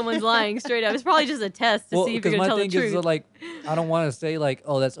know if someone's lying straight up. It's probably just a test to well, see if you're because gonna my tell the thing is truth. like, I don't want to say like,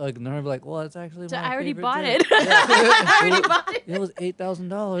 oh, that's ugly. And I'm like, well, it's actually So my I already favorite bought dress. it. Yeah. I already bought it. It was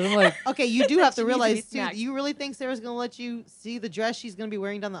 $8,000. I'm like, Okay, you do have She to needs to be realize too. smacked. You really think Sarah's gonna let you see the dress she's gonna be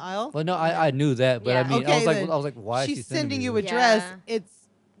wearing down the aisle? well, no, I knew that, but I Yeah. mean, Okay, I then. was like, why She's is she sending me you a this? dress. Yeah. It's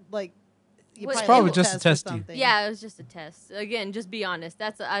like you It's probably a just to or test you. something. Yeah, it was just a test. Again, just be honest.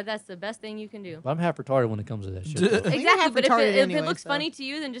 That's the best thing you can do. But I'm half retarded when it comes to that shit. though. Well, you're Exactly, half but if retarded it anyway, looks so. funny to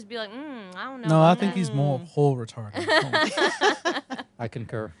you, then just be like, I don't know. No, I I'm think not- he's more whole retarded. I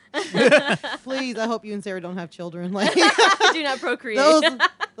concur. Please, I hope you and Sarah don't have children. Like do not procreate. those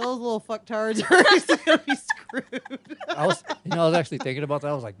little fucktards are gonna be screwed. I was actually thinking about that.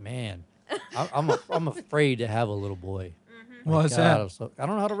 I was like, man, I'm afraid to have a little boy. What's God, that? I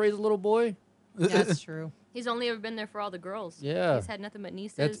don't know how to raise a little boy. That's true. He's only ever been there for all the girls. Yeah. He's had nothing but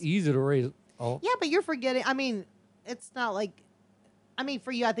nieces. That's easy to raise. Oh, Yeah, but you're forgetting. I mean, it's not like. I mean,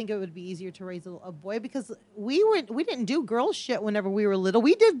 for you, I think it would be easier to raise a boy because we didn't do girl shit whenever we were little.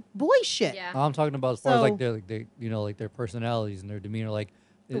 We did boy shit. Yeah. I'm talking about as far as like So- their personalities and their demeanor. Like,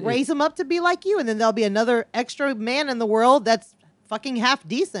 Raise them up to be like you, and then there'll be another extra man in the world that's fucking half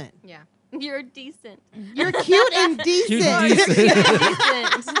decent. Yeah. You're decent. You're cute and decent.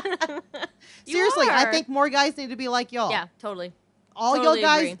 decent. Decent. You Seriously, I are. think more guys need to be like y'all. Yeah, totally. All totally y'all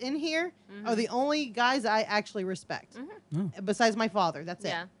guys agree. in here are Mhm. the only guys I actually respect. Mhm. Besides my father. That's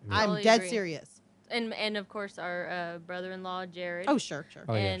Yeah, it. I'm totally dead agree. serious. And of course our brother-in-law Jared. Oh, sure.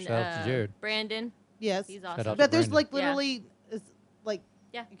 Oh, yeah. And Shout out to Jared. Brandon. Yes. He's out awesome. to But there's Brandon. like Yeah. literally, it's like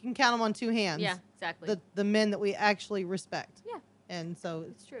Yeah. you can count them on 2 hands. Yeah, exactly. The men that we actually respect. Yeah. And so,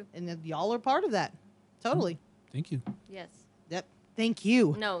 It's true. and then y'all are part of that. Totally. Thank you. Yes. Yep. Thank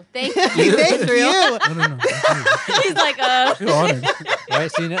you. No, thank you. Thank you. No. Thank you. He's like, I feel honored.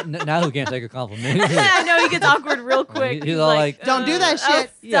 Right? See, now who can't take a compliment? I know he gets awkward real quick. He's all like, Don't do that oh, shit.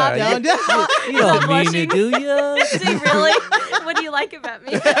 stop Yeah, it. Don't do you don't mean blushing. it, do ya? Is he really? What do you like about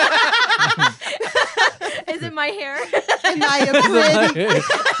me? Is it my hair? Am I a pretty? Is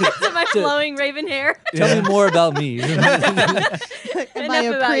it my flowing raven hair? Tell me more about me. Am I Enough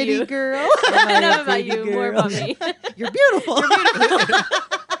a about pretty you. girl? Enough about pretty you, more girl? about me. You're beautiful.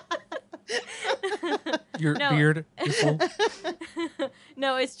 Your No. beard is full.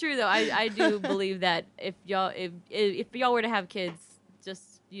 No, it's true though. I do believe that if y'all were to have kids,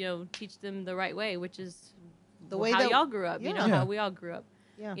 just teach them the right way, which is The way how that- y'all grew up. You know Yeah. how we all grew up.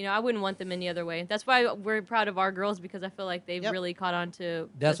 Yeah. I wouldn't want them any other way. That's why we're proud of our girls because I feel like they've Yep. really caught on to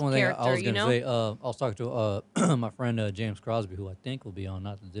That's this one thing character. I was you gonna know? say. I was talking to my friend James Crosby, who I think will be on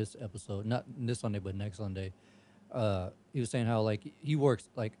not this episode, not this Sunday, but next Sunday. He was saying how like he works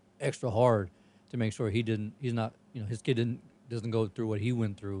like extra hard to make sure he's not his kid doesn't go through what he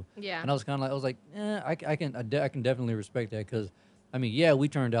went through. Yeah. And I was kind of like, I can definitely respect that because, I mean, yeah, we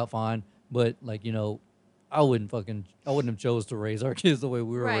turned out fine, but like I wouldn't have chose to raise our kids the way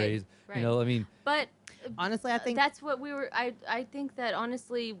we were Right, raised. right. You know, I mean, But Honestly, I think that's what we were. I think that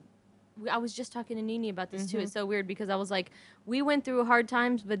honestly, I was just talking to Nini about this too. Mm-hmm. It's so weird because I was like, we went through hard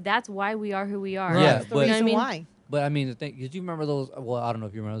times, but that's why we are who we are. Yeah, that's the but- You know what I reason mean? why. but I mean, the thing, did you remember those? Well, I don't know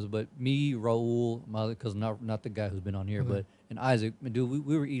if you remember those, but me, Raul, my other cousin, not the guy who's been on here, but and Isaac, dude,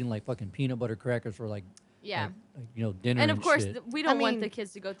 we were eating like fucking peanut butter crackers for like, Yeah. like, dinner. And of course, shit. we don't want mean, the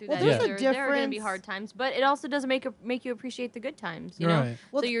kids to go through well, that there's a either. There are going to be difference. hard times, but it also doesn't make you appreciate the good times. You know, Right.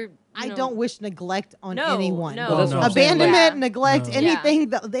 Well, so you're. I don't wish neglect on No, anyone. no. Well, that's what I'm saying, like- Abandonment, Yeah. neglect,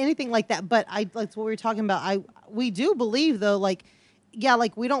 No. anything like that. But that's what we were talking about. We do believe though, like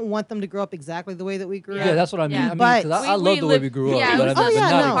we don't want them to grow up exactly the way that we grew Yeah. Yeah, up. that's what I mean. Yeah. I mean, But 'cause I We love the way live- we grew yeah, up, it but, was- I, oh, but yeah,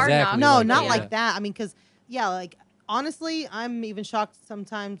 not no. Hard exactly. knocks. No, like not that. like that. I mean, because like honestly, I'm even shocked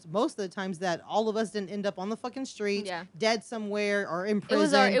sometimes. Most of the times that all of us didn't end up on the fucking street, Yeah. dead somewhere or in It prison.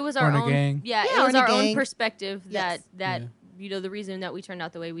 was Or our in a own. gang. Yeah, Yeah, it or was in a our own gang. perspective Yes. that Yeah. the reason that we turned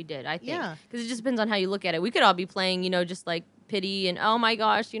out the way we did. I think. Yeah. Because it just depends on how you look at it. We could all be playing, just like pity and oh my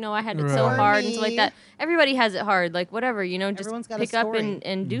gosh, I had it so Right. hard and stuff like Me. that. Everybody has it hard, like whatever, just Everyone's got a pick up story.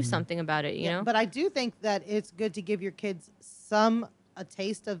 and do something about it. You know. But I do think that it's good to give your kids a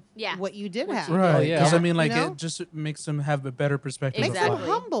taste of Yeah. what you did What have. you Right. Oh, yeah. Because I Yeah. mean, like, You know? it just makes them have a better perspective Makes of them life.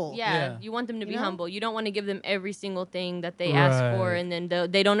 Exactly. humble. Yeah, Yeah. you want them to be You know? humble. You don't want to give them every single thing that they ask for, Right. and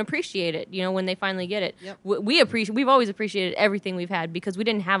then they don't appreciate it. When they finally get it. Yep. We've always appreciated everything we've had because we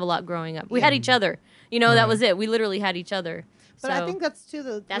didn't have a lot growing up. We had each other. That Right. was it. We literally had each other. But I So- think that's too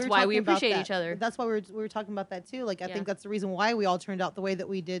That's were why we talking about appreciate that. each other. That's why we were talking about that too. Like I Yeah. think that's the reason why we all turned out the way that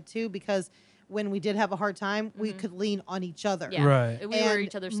we did too, because when we did have a hard time, we could lean on each other. Mm-hmm. yeah, Right. we were And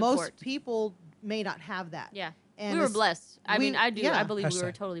each other's most support. people may not have that. Yeah, And we were it's- blessed. I we- mean, I do. yeah. I believe we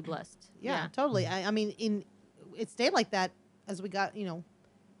were Hashtag. totally blessed. Yeah, totally. I mean, it stayed like that as we got, We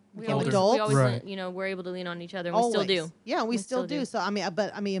became always, adults. we always Right. we're able to lean on each other. And we still do. Yeah, we We still still do. do. So I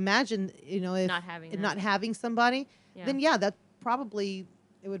mean, imagine if Not having not that. having somebody, Yeah. then that probably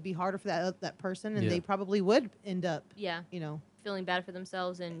it would be harder for that person, and Yeah. they probably would end up, Yeah, feeling bad for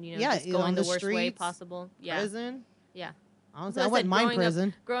themselves and Yeah, just either going on the the worst way streets, possible. Yeah, prison. yeah. Honestly, So I I wouldn't said mind growing up-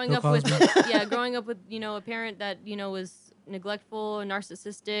 prison. Growing Bill up with Cosby. growing up with a parent that was neglectful,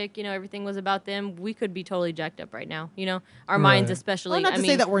 narcissistic. Everything was about them. We could be totally jacked up right now. Our minds Right. especially. Well, not I to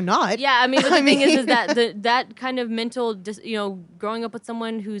mean, say that we're not. Yeah, I mean, but the I thing is mean- that that kind of mental, growing up with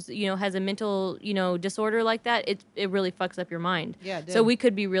someone who's has a mental, disorder like that, it really fucks up your mind. Yeah, it So did. we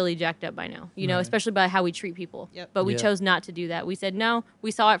could be really jacked up by now, Right. especially by how we treat people. Yep. But we Yeah. chose not to do that. We said no.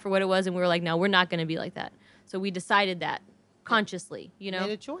 We saw it for what it was, and we were like, no, we're not going to be like that. So we decided that consciously. Made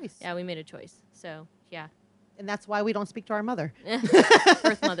a choice. Yeah, we made a choice. So yeah, And that's why we don't speak to our mother.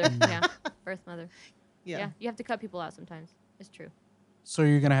 birth mother. Yeah, birth mother. Yeah. Yeah, you have to cut people out sometimes. It's true. So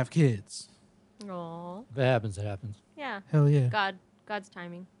you're gonna have kids? Oh, If it happens, it happens. yeah. Hell yeah. God's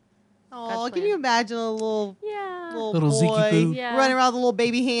timing. Oh, God's can plan. you imagine a little Yeah. little Zeke boy Boo. Yeah. running around with a little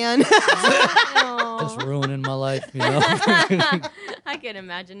baby hand? Aw. Just ruining my life, I can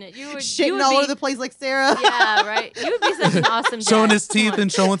imagine it. You would Shaking would all be, over the place like Sarah. Yeah, right. You would be such an awesome dad. Showing his Come teeth on.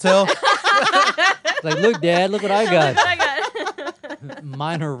 and show and tell. Like, look, Dad, look what I Look got. what I got.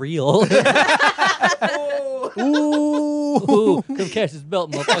 Mine are real. Ooh. Ooh, come catch this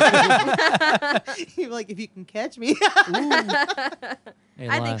belt, motherfucker. You're like, if you can catch me.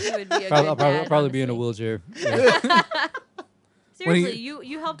 Ain't I lying. think you would be a Probably, good I'll dad, probably be in a honestly. wheelchair. Yeah. Seriously,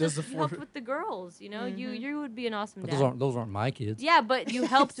 you helped does us, the you helped four- with the girls. You know, you would be an awesome But dad. those aren't my kids. Yeah, but you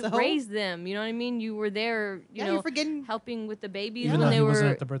helped So? raise them. You know what I mean? You were there. You Yeah, know, you're forgetting. helping with the babies Even when though they he wasn't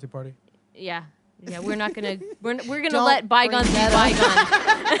were. at the birthday party. Yeah. Yeah, we're not gonna we're gonna Don't let bygones be bring that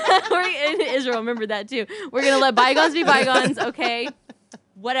bygones. We're in Israel, remember that too. We're gonna let bygones be bygones, okay?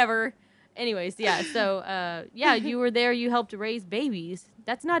 Whatever. Anyways, yeah. So yeah, you were there. You helped raise babies.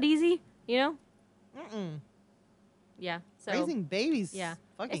 That's not easy, you know. Mm-mm. Yeah. So Raising babies. yeah,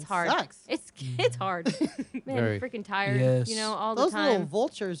 Fucking it's hard. sucks. It's hard. Man, Very. freaking tired. Yes. You know, all Those the little time.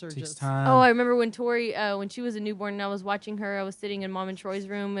 vultures are Takes just. time. Oh, I remember when Tori, when she was a newborn, and I was watching her. I was sitting in Mom and Troy's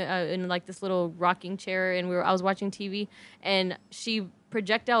room in like this little rocking chair, and I was watching TV, and she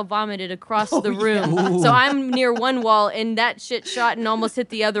projectile vomited across the room. yeah. Ooh. So I'm near one wall, and that shit shot and almost hit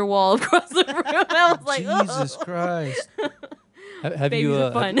the other wall across the room. I was like, Jesus "Ugh." Christ. Have Babies you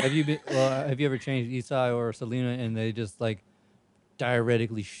are fun. have you been have you ever changed Isai or Selena and they just like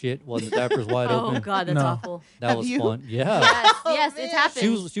diuretically shit while the diaper's wide Oh open? God, that's No. awful. That Have was you? fun. Yeah. Yes, Oh, yes, man. it's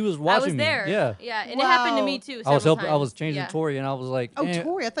happened. She was watching I was there. me. Yeah. Yeah, and it happened to Wow. me too. I was several helping. I was times. changing Yeah. Tori and I was like, Oh, eh.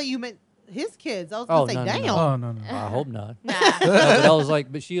 Tori, I thought you meant his kids. I was Oh, gonna say, no, no, damn. no. Oh, no, no. I hope not. Nah. No, but I was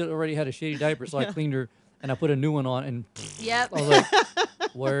like, but she already had a shitty diaper, so I cleaned her and I put a new one on and Yep. I was like,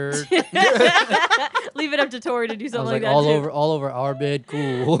 word. Leave it up to Tori to do I was something like, like that all too. all over our bed,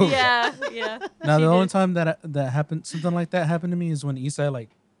 cool. Yeah, yeah. Now, She the only did. time that happened, something like that happened to me is when Isai, like,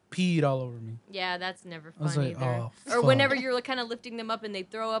 peed all over me. Yeah, that's never I was fun like, either. oh, Or fuck. whenever you're like kind of lifting them up and they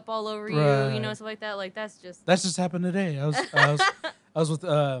throw up all over you, you know, Right. stuff like that. Like that's just That just happened today. I was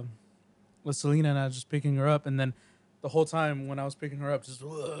with Selena and I was just picking her up, and then the whole time when I was picking her up, just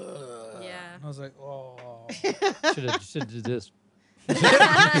Yeah. And I was like, oh. Should have did this.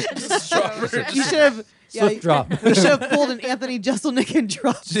 Just throw it. You should have. Yeah, Swift drop. you should have pulled an Anthony Jeselnik and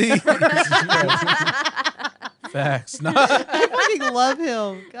dropped. Gee. Facts. No. I fucking love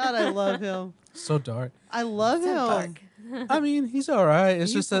him. God, I love him. So dark. I love So him. dark. I mean, he's all right.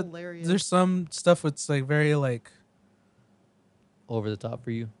 It's He's just that hilarious. there's some stuff that's like very like Over the top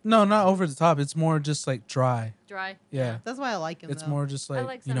for you. no, not over the top. It's more just like dry. Dry. Yeah. That's why I like him. It's though. more just I like,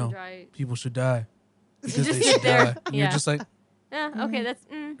 like you some know, dry. people should die. Because just they sit should there. die. And Yeah. you're just like, Yeah. Okay. That's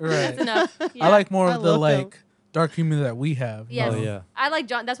Right. that's enough. Yeah. I like more I of the love him. like dark humor that we have. you Yes. Oh know? yeah. I like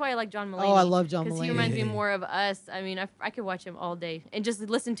John. That's why I like John Mulaney. Oh, I love John Because he Mulaney. reminds me Yeah. more of us. I mean, I could watch him all day and just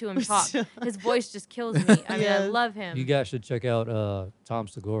listen to him talk. His voice just kills me. I mean, I Yes. love him. You guys should check out Tom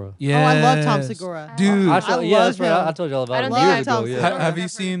Segura. Yeah. Oh, I love Tom Segura. Dude. I I showed, I yeah, love that's right. I him. told you all I about don't it think years I- ago. Tom Yeah. I don't have you remember.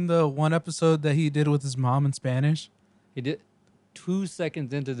 seen the one episode that he did with his mom in Spanish? He did 2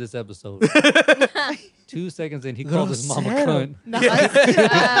 seconds into this episode. 2 seconds in, he called his mom a cunt. Nice.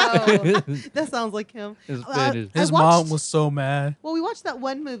 Wow. That sounds like him. In Uh, Spanish. I His watched- mom was so mad. Well, we watched that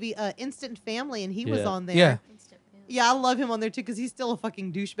one movie, Instant Family, and he was Yeah. on there. Yeah. Yeah, I love him on there too because he's still a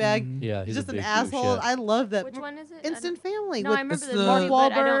fucking douchebag. Mhm. Yeah, He's he's just a an big asshole. douche, I love that. Which one is it? I don't- Instant Family No, with I remember It's the the- movie,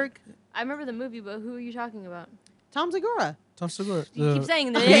 Mark but I Wahlberg, don't. I remember the movie, but who are you talking about? Tom Segura. Tom Segura. You keep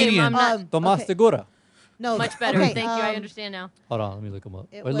saying the comedian. name. I'm not Tomas okay. Segura. No, much better. okay, Thank you. I um, understand now. Hold on, let me look him up.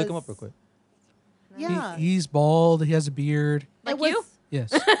 It Wait, look him was- up real quick. Yeah. He's bald. He has a beard. Like It was, you?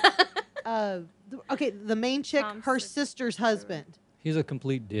 Yes. Okay, the main chick, Tom her Segura. sister's husband. He's a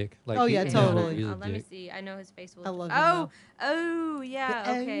complete dick. Like, Oh, he- yeah, he's totally. A, he's a Let me dick. see. I know his face. Will I love him, Oh, oh, yeah.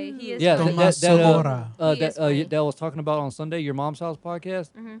 Yeah, Okay, he is. Yeah, funny. Tomas that, Segura. He is that funny. that was talking about on Sunday, your mom's house podcast.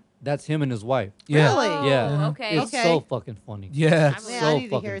 Mhm. That's him and his wife. Yeah. Really? Oh, Yeah. Okay. It's Okay. so fucking funny. Yeah. I Man, so I need to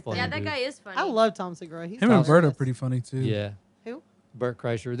fucking hear it funny. Yeah, that dude. guy is funny. I love Tom Segura. He's Him and Bert are hilarious. pretty funny too. Yeah. Who? Bert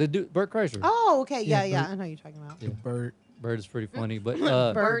Kreischer. The dude, Bert Kreischer. Oh, okay. Yeah, Yeah, yeah. Bert. I know who you're talking about. Yeah. Bert. Bert is pretty funny. But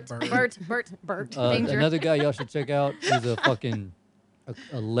Bert, Bert. Bert. Bert. Danger. another guy y'all should check out is a fucking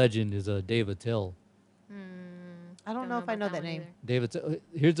a legend. Is Dave Attell. I don't know if I know about that one name. David,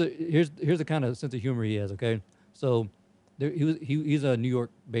 here's the kind of sense of humor he has. Okay, so he's a New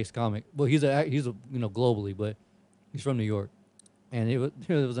York based comic. Well, he's a globally, but he's from New York, and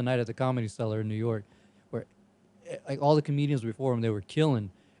there was a night at the Comedy Cellar in New York where like all the comedians before him they were killing,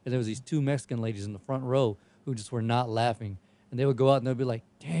 and there was these 2 Mexican ladies in the front row who just were not laughing, and they would go out and they'd be like,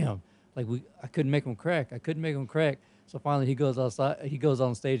 "Damn, like I couldn't make them crack. I couldn't make them crack." So finally he goes outside. He goes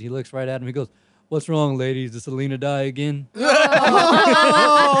on stage. He looks right at him. He goes, "What's wrong, ladies? Did Selena die again?"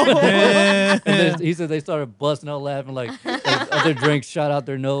 And he said they started busting out laughing like other drinks shot out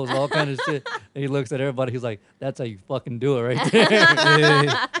their nose, all kind of shit. And he looks at everybody. He's like, "That's how you fucking do it, right there."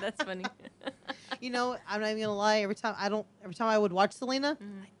 That's funny. You know, I'm not even gonna lie. Every time I would watch Selena, I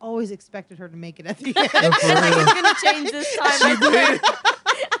always expected her to make it at the end. Oh, for Like, real. it's gonna change this time. She did.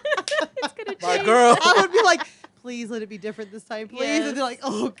 It's gonna My change. girl. I would be like, please let it be different this time, please. Yes. And they're like,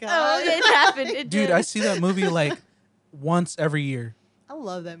 oh Oh, god. it happened. It Dude, did. I see that movie like once every year. I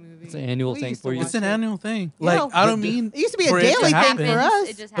love that movie. It's an annual We thing used to for you. watch It's an it. annual thing. You Like know, I don't mean It used to be a for it to daily thing happen. for us.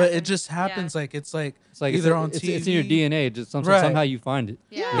 It just but happens. it just happens. Like it's like It's like either on it's, TV. it's in your DNA. Just Right. somehow you find it.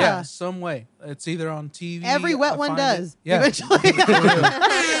 Yeah. Yeah, some way. It's either on TV. Every wet I one find it- does. Yeah. Eventually.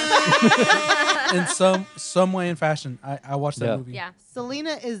 In some way and fashion. I watched that Yeah. movie. Yeah.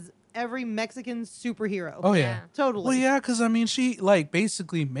 Selena is every Mexican superhero. Oh yeah. Totally. Well, yeah, because I mean, she like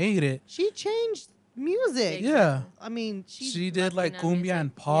basically made it. She changed music. Big Yeah, I mean, she did like Latina cumbia music.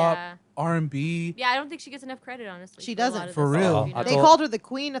 and pop, Yeah. R&B. Yeah, I don't think she gets enough credit, honestly. She for a doesn't. lot of For this real. stuff, you I know? They told- called her the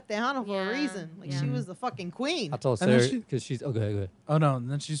Queen of Tejano for a Yeah. reason. Like she Yeah. was the fucking queen. I told And then Sarah she- because she's okay. Good. Oh no,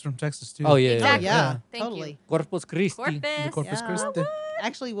 and then she's from Texas too. Oh yeah. Exactly. Yeah, Yeah. Thank totally. you. Corpus Christi. Corpus. The Corpus Yeah. Christi.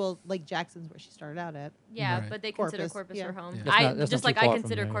 Actually, well, Lake Jackson's where she started out at. Yeah, Right. but they consider Corpus, Corpus yeah. her home. Yeah. That's I not- that's just not like too I far from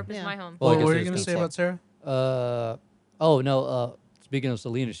consider there. Corpus Yeah. my home. Well, I What guess were it you is gonna good say stuff. about Sarah? Oh no. Speaking of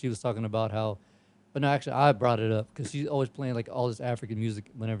Selena, she was talking about how. But no, actually, I brought it up because she's always playing like all this African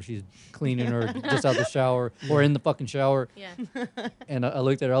music whenever she's cleaning or just out the shower or in the fucking shower. Yeah. And I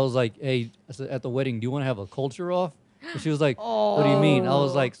looked at her. I was like, "Hey, I said, at the wedding, do you want to have a culture off?" And she was like, Oh. "What do you mean?" I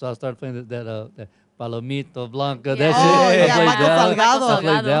was like, so I started playing that Palomito Blanca. That Yeah. shit. Oh, I yeah, played Michael that. Salgado. I played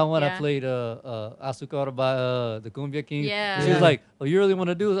that Salgado, one. I yeah. played Azucar by the Cumbia King. Yeah. And she was Yeah. like, "Oh, you really want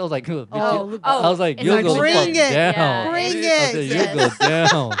to do this?" I was like, "Bitch, Oh, you-" oh, I was like, it's "You'll like, go the bring fuck it. down." Yeah. Bring I it. said, Yeah. "You'll go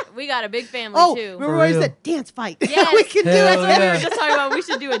down." We got a big family Oh, too. remember when I real. said dance fight? Yes. we can do Hell it. That's what we yeah. were just talking about. We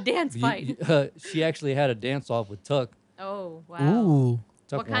should do a dance You- fight. she actually had a dance off with Tuck. Oh wow. Ooh.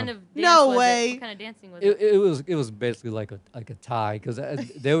 Tuck What kind won. of dance No was way. It? What kind of dancing was it? It was basically like a tie because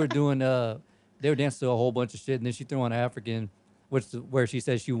they were doing they were dancing to a whole bunch of shit and then she threw on African, where she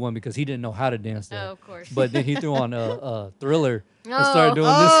said she won because he didn't know how to dance that. Oh, of course. But then he threw on a Thriller and Oh. started doing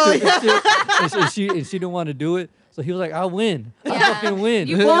Oh, this stupid shit, and she didn't want to do it. So he was like, "I win. I Yeah. fucking win."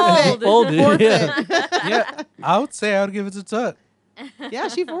 You He fold. folded. Yeah. Forfeit. Yeah, I would say I would give it to Tuck. Yeah,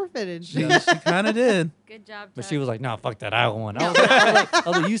 she forfeited. She kind of did. Good job. But Tuck. she was like, "Nah, fuck that. I won." No. I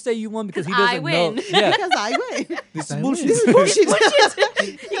was like, "You say you won because he I doesn't win. know." Yeah. Because I win. This I is win. bullshit. This is bullshit.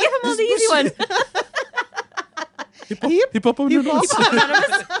 you give him all the easy ones. Hip hop on Hip your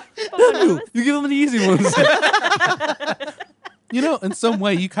hop. nose. You give him the easy ones. You know, in some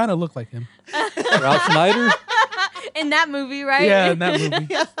way, you kind of look like him. Ralph Schneider. In that movie, right? Yeah, in that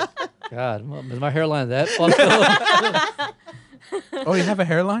movie. God, is my hairline that fucked up? Oh, you have a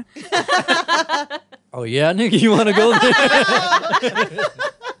hairline? Oh yeah, nigga, you want to go there?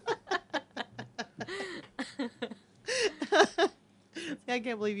 I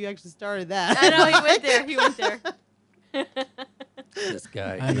can't believe you actually started that. I know he went there. He went there. This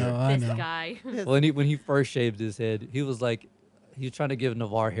guy. I know, I This know. guy. When he first shaved his head, he was like, he was trying to give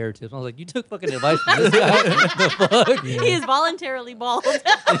Navarre hair tips. I was like, you took fucking advice from this guy. The fuck? He is voluntarily bald.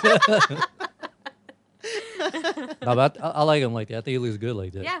 No, but I like him like that. I think he looks good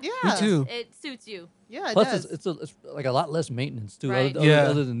like that. Yeah. Yeah. Me too. It suits you. Yeah, it Plus, does. it's like a lot less maintenance too, Right. other, Yeah.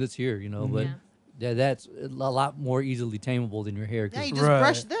 other than this here, you know. But Yeah. yeah, that's a lot more easily tameable than your hair. 'cause yeah, you just Right.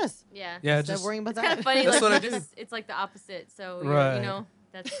 brush this. Yeah. Yeah, Instead of just worrying about It's that. kind of funny. That's like, what I do. It's like the opposite. So, you're, Right. you know,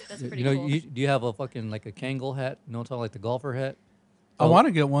 that's pretty you know, cool. do you have a fucking like a Kangol hat? You know, what I'm talking like the golfer hat. I want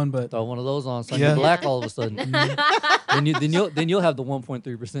to get one, but Throw one of those on, so Yeah. you're black all of a sudden. then you'll have the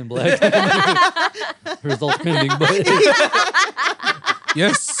 1.3% black. Results pending, but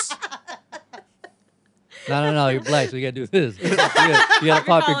yes. no, you're black, so you gotta do this. You gotta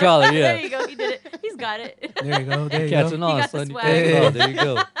pop your collar, There yeah. you go. He did it. He's got it. There you go. There you Catching go. on, got the son. swag. Oh, there you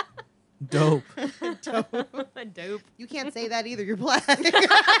go. Dope. Dope. You can't say that either. You're black.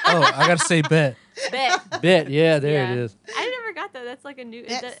 Oh, I gotta say bet. Bet. Bet, yeah, there Yeah. it is. I never got that. That's like a new.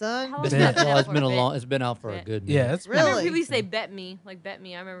 Bet, son. how long has Bet. that been Well, out it's for? been a Bet. long. It's been out for a Bet. good. Yeah, minute. it's I remember Really? people used to say bet me, like bet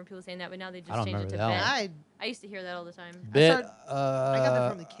me. I remember people saying that, but now they I just don't changed it to remember bet. that I used to hear that all the time. Bet. I got that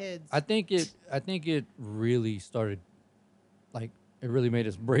from the kids. I think it really started, like it really made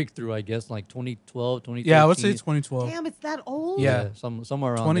its breakthrough. I guess like 2012, 2013. Yeah, I would say 2012. Damn, it's that old. Yeah.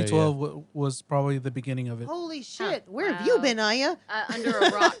 Somewhere around there, 2012 was probably the beginning of it. Holy shit! Huh. Where have you Wow. been, Aya? Under a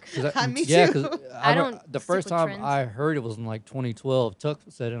rock. Yeah. 'Cause Me yeah, too. because I don't the stick first with time trends. I heard it was in like 2012. Tuck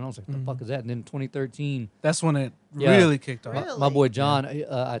said it, and I was like, "The Mhm. fuck is that?" And then 2013, That's when it Yeah. really kicked off. Really? my boy John,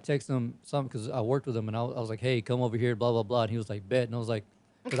 I texted him something because I worked with him, and I was like, "Hey, come over here," blah blah blah, and he was like, "Bet," and I was like,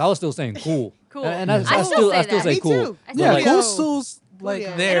 because I was still saying cool, Cool. and I still say that. say Me cool. too. I But Yeah, like, Cool. cool still's like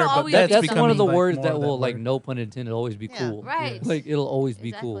Yeah. there, It'll but always that's be that's becoming one of the like, words more that of will like word. no pun intended always be Yeah. cool. Right. Like it'll always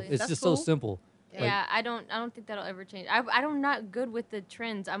be cool. Exactly. It's That's just cool. so simple. Yeah, I don't think that'll ever change. I'm not good with the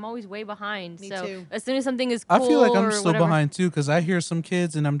trends. I'm always way behind. Me so too. as soon as something is cool I feel like I'm or still whatever, behind too because I hear some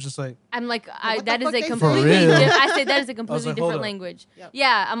kids and I'm just like, I'm like, what the that is fuck a they completely. For real? I say that is a completely like, hold different up. language. Yep.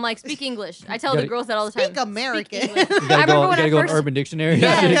 Yeah, I'm like, speak English. I tell the Gotta- girls that all the time. Speak American. English. You I gotta remember go. when You gotta I go on first. Urban Dictionary.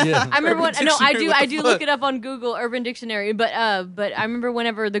 Yes. Yeah. I remember when. No, I Dictionary, do. what I the do fuck? look it up on Google, Urban Dictionary. But I remember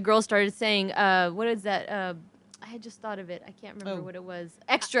whenever the girls started saying, what is that? I had just thought of it. I can't remember Oh. what it was.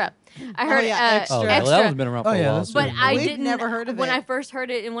 Extra. I Oh, heard yeah, extra. Oh, Extra. well, that one's been around for Oh, a yeah, while. that's too. But I We've didn't. never heard of when it. I first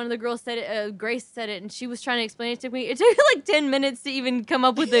heard it, and one of the girls said it, Grace said it, and she was trying to explain it to me. It took me like 10 minutes to even come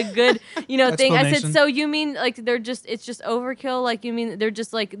up with a good, thing. I said, Explanation. so you mean like it's just overkill? Like you mean they're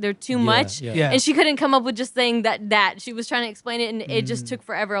just like they're too much? Yeah. Yeah. And she couldn't come up with just saying that. She was trying to explain it, and it just Mm. took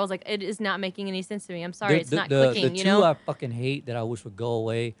forever. I was like, it is not making any sense to me. I'm sorry, The- it's the- not the, clicking. The You two know? I fucking hate that I wish would go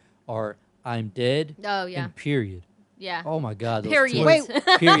away are "I'm dead" Oh yeah, and "period." yeah. Oh my god. Those Period. two- Wait,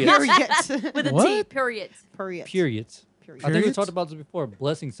 Periods. Period. With a T. What? Period. Period. Periods. Period. I think we Periods? talked about this before.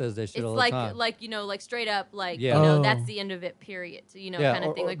 Blessing says that shit It's all like the time. like straight up Yeah. that's Oh. the end of it. Period. Yeah, kind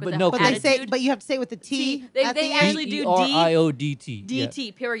of or- thing. or- Like but with the no, whole But they say, attitude. but you have to say it with the T. They at the end. actually do Period.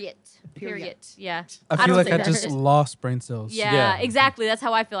 DT. Period. Period. Yeah. I don't feel like say I that. just lost brain cells. Yeah, Yeah. exactly. That's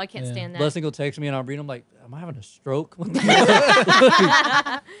how I feel. I can't Yeah. stand that. Blessing will text me and I'll read. I'm like, am I having a stroke?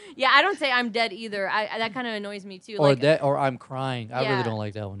 Yeah, I don't say I'm dead either. I that kind of annoys me too. or Like that, or I'm crying. I Yeah. really don't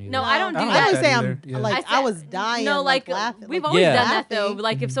like that one either. No, I don't do I don't that. like I would that say either. I'm Yeah. like I was dying. No, like laughing. we've like, always Yeah. done that though. laughing.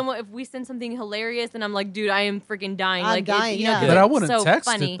 Like if we send something hilarious and I'm like, dude, I am freaking dying. I'm like dying, you know, yeah. 'cause But I it's wouldn't so text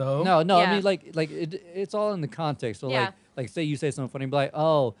funny. it though. No, I Yeah. mean like it's all in the context. So Yeah. like say you say something funny, be like,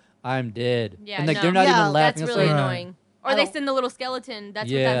 oh, I'm dead. Yeah, and like no. they're not Yeah, even laughing. That's It's really like, Right. annoying. Or I they don't- send the little skeleton. That's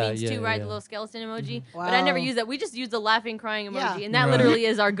what Yeah, that means yeah, too, right? yeah. The little skeleton emoji. Wow. But I never use that. We just use the laughing, crying emoji, Yeah. and that Right. literally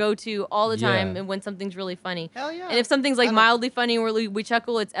is our go-to all the time. Yeah. And when something's really funny, Hell yeah. and if something's like I don't- mildly funny and we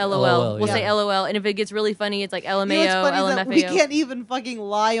chuckle, it's LOL. LOL, We'll yeah. say LOL, and if it gets really funny, it's like LMAO, You know what's funny is that we LMFAO. can't even fucking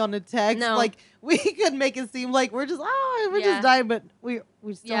lie on a text. No. Like we could make it seem like we're just we're Yeah. just dying, but we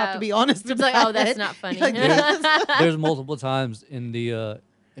still have Yeah. to be honest It's about like, oh, that's it. not funny. Like, yes. there's multiple times in the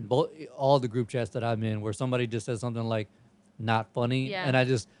in both all the group chats that I'm in where somebody just says something like not funny, Yeah. and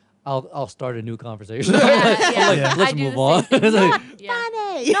I'll start a new conversation. Yeah, I'm yeah. like, Yeah. let's I do move the on. same thing. It's like, Yeah.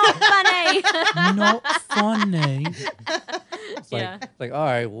 Funny. Not funny. Not funny. it's like, Yeah. it's like, all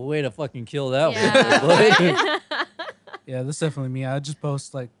right, well, way to fucking kill that one. Yeah. Yeah, that's definitely me. I just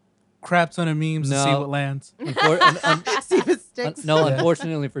post like crap ton of memes to see No. what lands. See if it sticks. No, Yeah.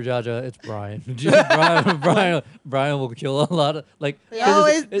 unfortunately for Jaja, it's Brian. Brian will kill a lot of like. They 'cause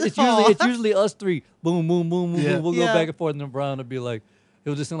always it's usually us three. Boom, boom, boom, boom, Yeah. boom. We'll Yeah. go back and forth, and then Brian will be like,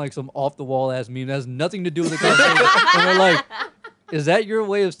 he'll just send like some off the wall ass meme that has nothing to do with the conversation, and we're like, is that your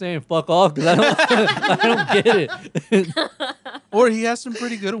way of saying fuck off? Because I don't get it. Or he has some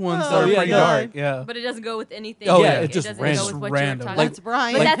pretty good ones that Oh, are yeah, pretty no. dark. Yeah. But it doesn't go with anything. Oh, yeah, Like, it's just doesn't random. go with what Random. you're Like- talking That's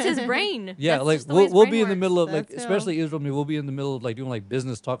Brian. But that's his brain. Yeah, That's like just the way his we'll brain be in the works. middle of like, That's especially Israel, me, we'll be in the middle of like doing like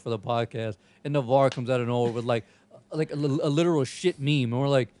business talk for the podcast, and Navarre comes out of nowhere with like a literal shit meme, and we're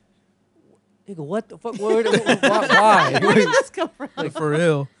like, nigga, what the fuck? Why? Where did this come from? Like for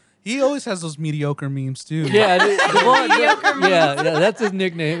real. He always has those mediocre memes too. Yeah, Navarre, Mediocre memes. yeah, that's his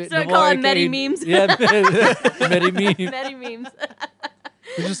nickname. So we Navarre, call him aka Medi memes. Yeah, Medi memes. Many memes.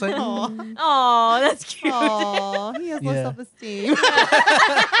 He's just like, Aw. Oh, that's cute. Aw, he has low Yeah. self-esteem.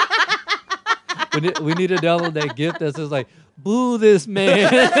 We need to download that gift that says like, "Boo this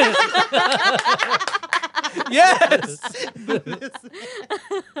man." yes.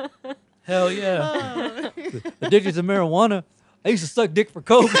 Hell yeah. Addicted to marijuana. I used to suck dick for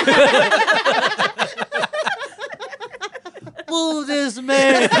coke. Boo this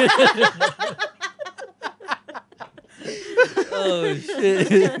man. Oh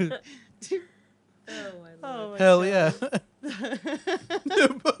shit. Oh my Hell God. yeah.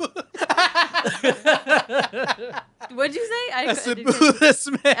 What'd you say? I said, didn't boo hear- this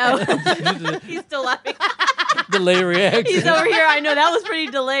man. Oh. He's still laughing. Delay reaction. He's over here. I know that was pretty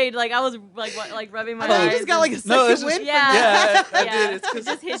delayed. Like I was like rubbing my I thought eyes. you just got like a and- second No, it's just- win. yeah. Yeah, I Yeah. did. It's It 'cause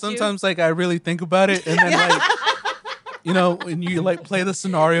just hit sometimes like I really think about it and then like you know when you like play the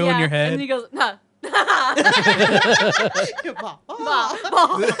scenario in your And head. then he goes, nah. Bah, bah. Bah,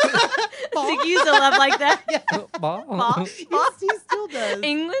 bah. Like, you still laugh like that. Bah. He still does.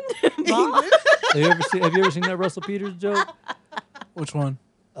 England? Bah. Have you ever seen that Russell Peters joke? Which one?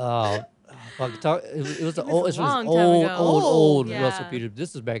 Oh, fuck, it was the It old, was it a long was time old, ago. old Yeah. Russell Peters.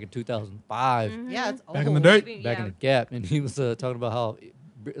 This is back in 2005, Mhm. Yeah, it's Back in the old. day. back in the Gap, and he was talking about how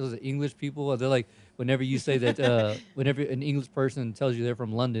it was English people. They're like, whenever you say that, whenever an English person tells you they're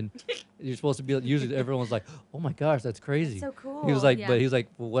from London, you're supposed to be. Usually, everyone's like, "Oh my gosh, that's crazy." so cool. He was like, Yeah. but he's like,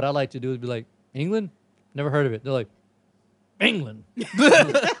 well, what I like to do is be like, England? Never heard of it. They're like, England.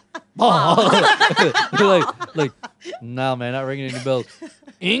 Ball. They're like, nah, man, not ringing any bells.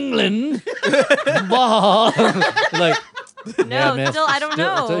 England. Ball. They're like, No, man, still, I don't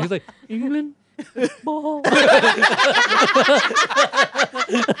know. So he's like, England. Ball.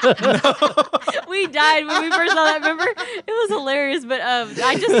 We died when we first saw that. Remember? It was hilarious. But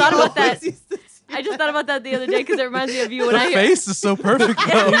I just thought about that. I just thought about that the other day because it reminds me of you when The I hear. face is so perfect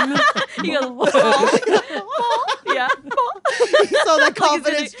though. He goes, "Ball." Yeah. Ball. You saw that Like,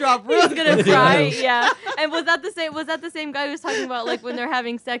 confidence drop. He was gonna cry, Yeah. yeah. And was that the same? Was that the same guy who was talking about like when they're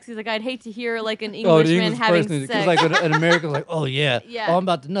having sex? He's like, I'd hate to hear like an Oh, the Englishman English having person, sex. because like an American's like, oh yeah, Yeah. oh I'm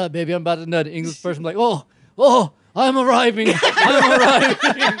about to nut, baby, I'm about to nut. The English person like, oh, I'm arriving, I'm arriving.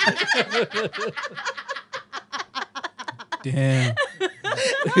 Damn.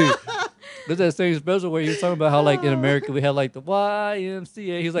 There's that same special where he was talking about how like in America we had like the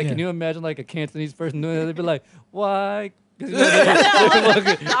YMCA. He's like, can Yeah. you imagine like a Cantonese person doing that? They'd be like, why? 'Cause, you know,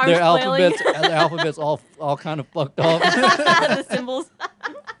 Arms flailing. their alphabets all kind of fucked off. The symbols.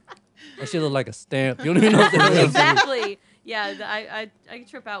 That shit look like a stamp. You don't even know what that is. Exactly. Yeah, I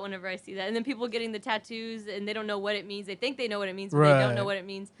trip out whenever I see that. And then people getting the tattoos and they don't know what it means. They think they know what it means, but they don't Right. know what it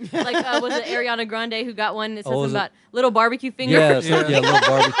means. Like, was it Ariana Grande who got one that says Oh, was something it? about little barbecue finger? Yeah, Yeah. a little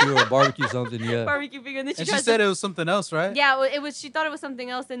barbecue or barbecue something. Yeah. Barbecue finger. And then she And she tries said to, it was something else, right? yeah, well, it was. She thought it was something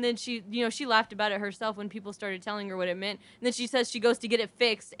else, and then she laughed about it herself when people started telling her what it meant. And then she says she goes to get it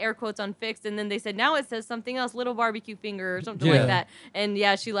fixed, air quotes on fixed, and then they said now it says something else, little barbecue finger or something Yeah. like that. And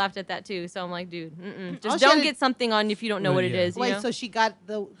yeah, she laughed at that too. So I'm like, dude, Oh, just she don't had get something on if you don't know Well, what it yeah. is. You Wait, know? so she got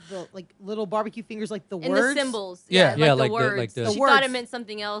the like little barbecue fingers, like the And words, the symbols, Yeah. Yeah, like like the the- words. like the- she The thought it words. meant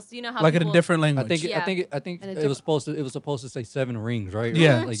something else. You know how Like in people, a different I language. think Yeah. I think And it was supposed to say 7 rings, right?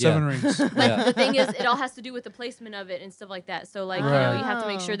 Yeah, Like, 7 rings. But Yeah. the thing is, it all has to do with the placement of it and stuff like that. So like Right. you have to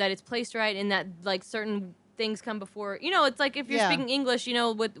make sure Oh. that it's placed right and that like certain things come before. It's like if you're Yeah. speaking English,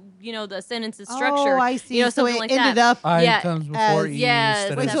 with the sentence is Oh, structured. I see. So something it like ended that. up. I Yeah, comes before as- E. yeah,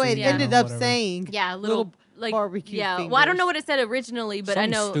 instead of Wait, so it yeah. ended or up whatever. saying, Yeah, little like barbecue Yeah, well, I don't know fingers. what it said originally, but I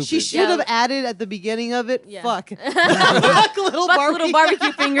Something know stupid. She should Yeah. have added at the beginning of it. Yeah. Fuck. Fuck little Fuck barbecue. little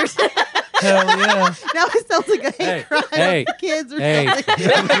barbecue fingers. Hell yeah. Now it sounds like a hate Hey, crime hey, of kids or hey.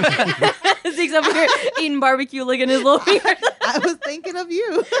 something. Zeke's over here eating barbecue, licking his little fingers. I was thinking of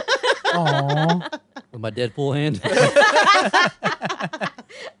you. Aww. With my Deadpool hand.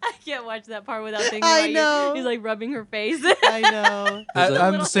 I can't watch that part without thinking I about you. know. He's like rubbing her face. I know.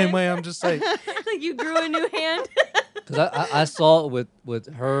 I'm the same way. I'm just like, Like you grew a new hand. Because I saw it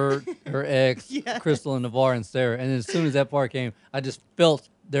with her ex, Yeah. Crystal and Navarre and Sarah, and as soon as that part came, I just felt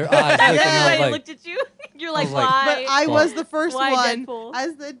their eyes looking. Yeah, and I Everybody was like, looked at you. You're like, was like- why? But I Fuck. was the first Why one. Deadpool? I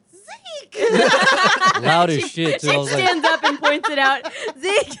said, Zeke. loud as She- shit. Too. She I was like, stands up and points it out.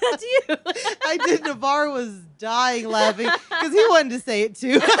 Zeke, that's you. I did. Navarre was dying laughing because he wanted to say it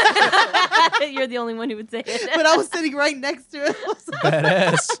too. You're the only one who would say it. But I was sitting right next to him. I was like,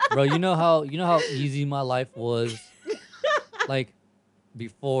 badass. bro, you know how easy my life was, like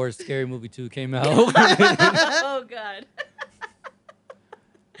before Scary Movie 2 came out. Oh God.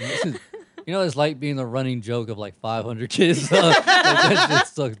 It's like being the running joke of like 500 kids. Like, that shit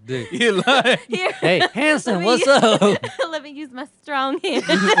sucks dick. You lying. Here. Hey, Hanson, Let me what's use- up? Let me use my strong hand.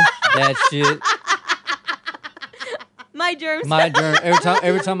 That shit. My germs. My germ.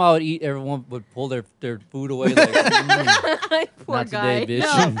 Every time I would eat, everyone would pull their food away. Like, Poor not guy. today,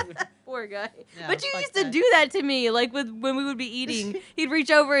 bitch. No. Poor guy. Yeah, But you fuck used to that. do that to me, like when we would be eating. He'd reach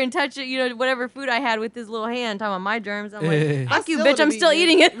over and touch it, whatever food I had with his little hand, talking about my germs. I'm like, Eh. fuck you, still bitch, would've I'm still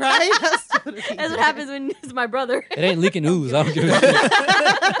eaten eating it. Right? I still would've eaten That's what it. happens when it's my brother. It ain't leaking ooze. I don't give a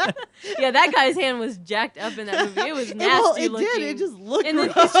shit. Yeah, that guy's hand was jacked up in that movie. It was nasty Well, it looking. did. It just looked and then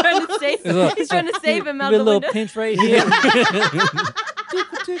rough. he's trying to save. It's He's trying to save him out Give the me a little window. pinch right here.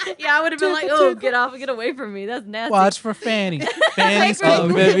 Yeah, I would have been like, "Oh, get off, get away from me. That's nasty." Watch for Fanny. Fanny's Wait for-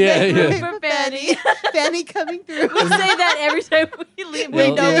 coming. baby, yeah, Wait yeah. For Fanny. Fanny coming through. We say that every time we leave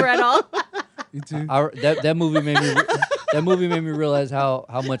Well, yeah. over at all. You too. That movie made me realize how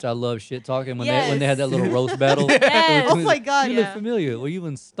much I love shit talking when they had that little roast battle. Yes. Oh my God. You Yeah. look familiar. Were you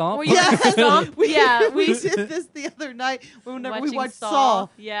in Stomp? Were you Yeah. in Stomp? Yeah, we we did this the other night whenever we watching watched Saw.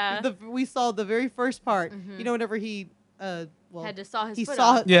 Yeah, We saw the very first part. Mhm. You know, whenever he had to saw his he foot saw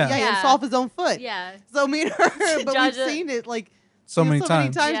off. Yeah. he Yeah. saw off his own foot. Yeah, So me and her, but we've Jaja- seen it like So many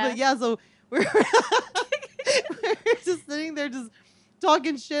times. Yeah. But yeah, so we're we're just sitting there just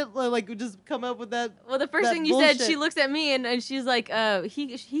talking shit like we just come up with that. Well, the first That thing you said, bullshit. she looks at me and she's like,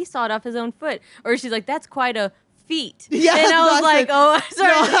 he sawed off his own foot, or she's like, that's quite a feat. Yeah, and I was no, I like, said- oh, I'm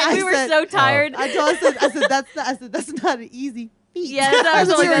sorry, No, I we were said- so tired. I said that's not an easy feet. Yeah, that was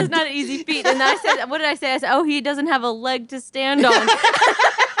That's like, your- that's not an easy feat. And I said, what did I say? I said, oh, he doesn't have a leg to stand on.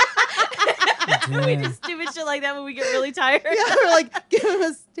 We do stupid shit like that when we get really tired. Yeah, or like give him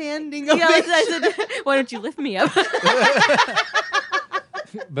a standing Yeah, ovation. I said, why don't you lift me up?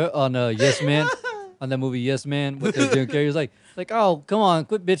 But on Yes Man, on that movie Yes Man with the Jim Carrey, he was like, oh, come on,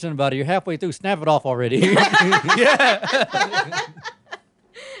 quit bitching about it. You're halfway through. Snap it off already. Yeah.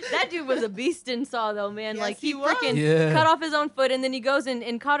 That dude was a beast in Saw, though, man. Yes, like, he he was. freaking Yeah. cut off his own foot, and then he goes and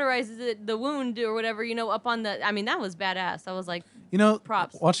cauterizes the wound or whatever, up on the... I mean, that was badass. I was like, You know,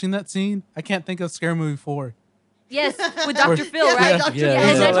 Props. watching that scene, I can't think of Scary Movie 4. yes, with Dr. Phil, Yeah, right? Dr. Yeah, Yeah, yeah.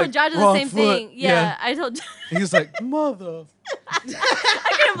 and I Like, told Jaja the wrong same foot. thing. Yeah, Yeah. I told... He's like, mother.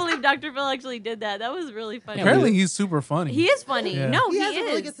 I couldn't believe Dr. Phil actually did that. That was really funny. Apparently, he's super funny. He is funny. Yeah. No, He he, has a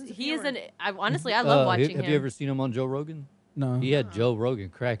really is. good sense of He is humor. honestly, I love watching have him. you ever seen him on Joe Rogan? No. He had Joe Rogan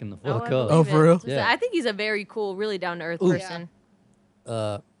cracking the Oh, I fuck believe up. Oh, it. for real? Yeah. I think he's a very cool, really down to earth Ooh. person.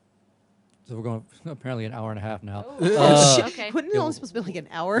 So we're going apparently an hour and a half now. Oh, Uh, okay. Wouldn't it only supposed to be like an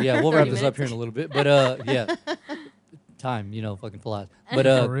hour? Yeah, we'll wrap 30 this up minutes. here in a little bit. But yeah, time, fucking flies. But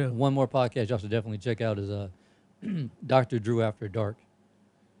For real. one more podcast y'all should definitely check out is Dr. Drew After Dark.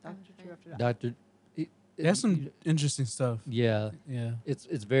 Dr. Drew After Dark. Dr. He has some interesting stuff. Yeah, Yeah. it's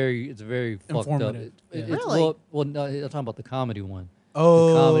very fucked up. Informative, yeah. It's, Really? well, no, I'm talking about the comedy one. Oh.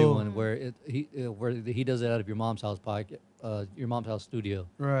 The comedy one where he does it out of your mom's house podcast, your mom's house studio.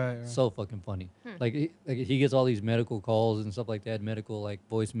 Right. right. So fucking funny. Like he gets all these medical calls and stuff like that, medical like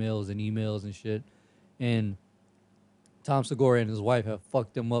voicemails and emails and shit. And Tom Segura and his wife have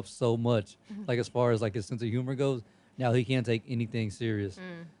fucked him up so much, like as far as like his sense of humor goes. Now he can't take anything serious.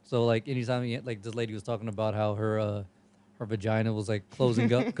 So like anytime like this lady was talking about how her vagina was like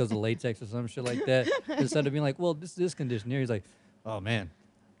closing up because of latex or some shit like that, instead of being like, well, this condition here, he's like, oh man,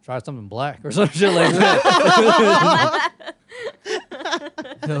 try something black or some shit like that.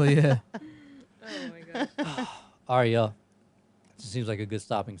 Hell yeah. Oh my gosh. All right, y'all. This seems like a good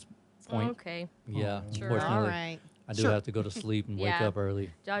stopping point. Okay. Yeah, Oh, Sure. unfortunately, All right. I do Sure. have to go to sleep and wake Yeah. up early.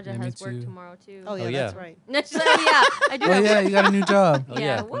 Jaja Yeah, me has work too. tomorrow too. Oh yeah, Oh, that's yeah. right. No, she's like, oh yeah, I do. Oh have yeah, work. you got a new job. Oh yeah,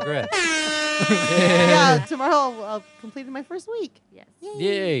 Yeah, woo. congrats. Yeah, tomorrow I'll completed my first week. Yes.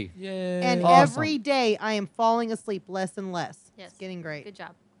 Yay. Yeah. And Awesome. every day I am falling asleep less and less. Yes. It's getting great. Good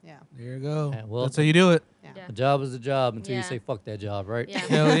job. Yeah. There you go. Yeah, well- That's how you do it. Yeah. Yeah. A job is a job until you Yeah. say fuck that job, right? Yeah.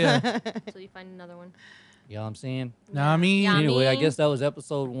 Hell yeah. So you find another one. You know what I'm saying? Know what I mean? Yeah, Anyway, I mean. guess that was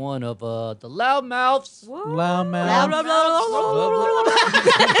episode 1 of the Loudmouths. Whoa. Loud mouth. Blah, blah, blah, blah, blah,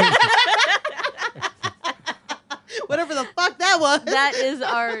 Whatever the fuck that was. That is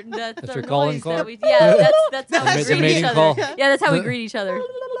our that's That's the your calling noise card? that we yeah that's how we The greet mating each other. call? Yeah, that's how we greet each other.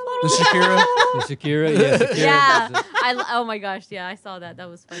 The Shakira. The Shakira, yeah, Shakira. Yeah, That's it. oh my gosh, yeah, I saw that. That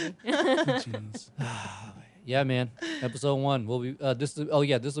was funny. Jeez. Yeah, man. Episode 1. We'll be this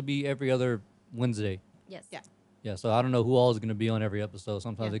will be every other Wednesday. Yes. Yeah. Yeah, so I don't know who all is going to be on every episode.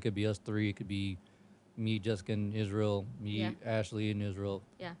 Sometimes Yeah. it could be us 3. It could be me, Jessica, and Israel. Me, Yeah. Ashley, and Israel.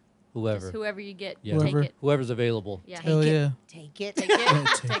 Yeah. Whoever. Just whoever you get, Yeah. take Whoever. it. Whoever's available. Yeah. Hell yeah. Take it. Take it.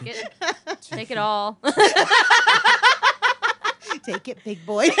 Take Take it. Take it all. Take it, big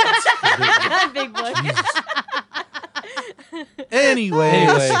boy. Big boy. Anyway.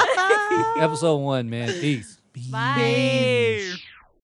 Anyway, episode 1, man. Peace. Bye.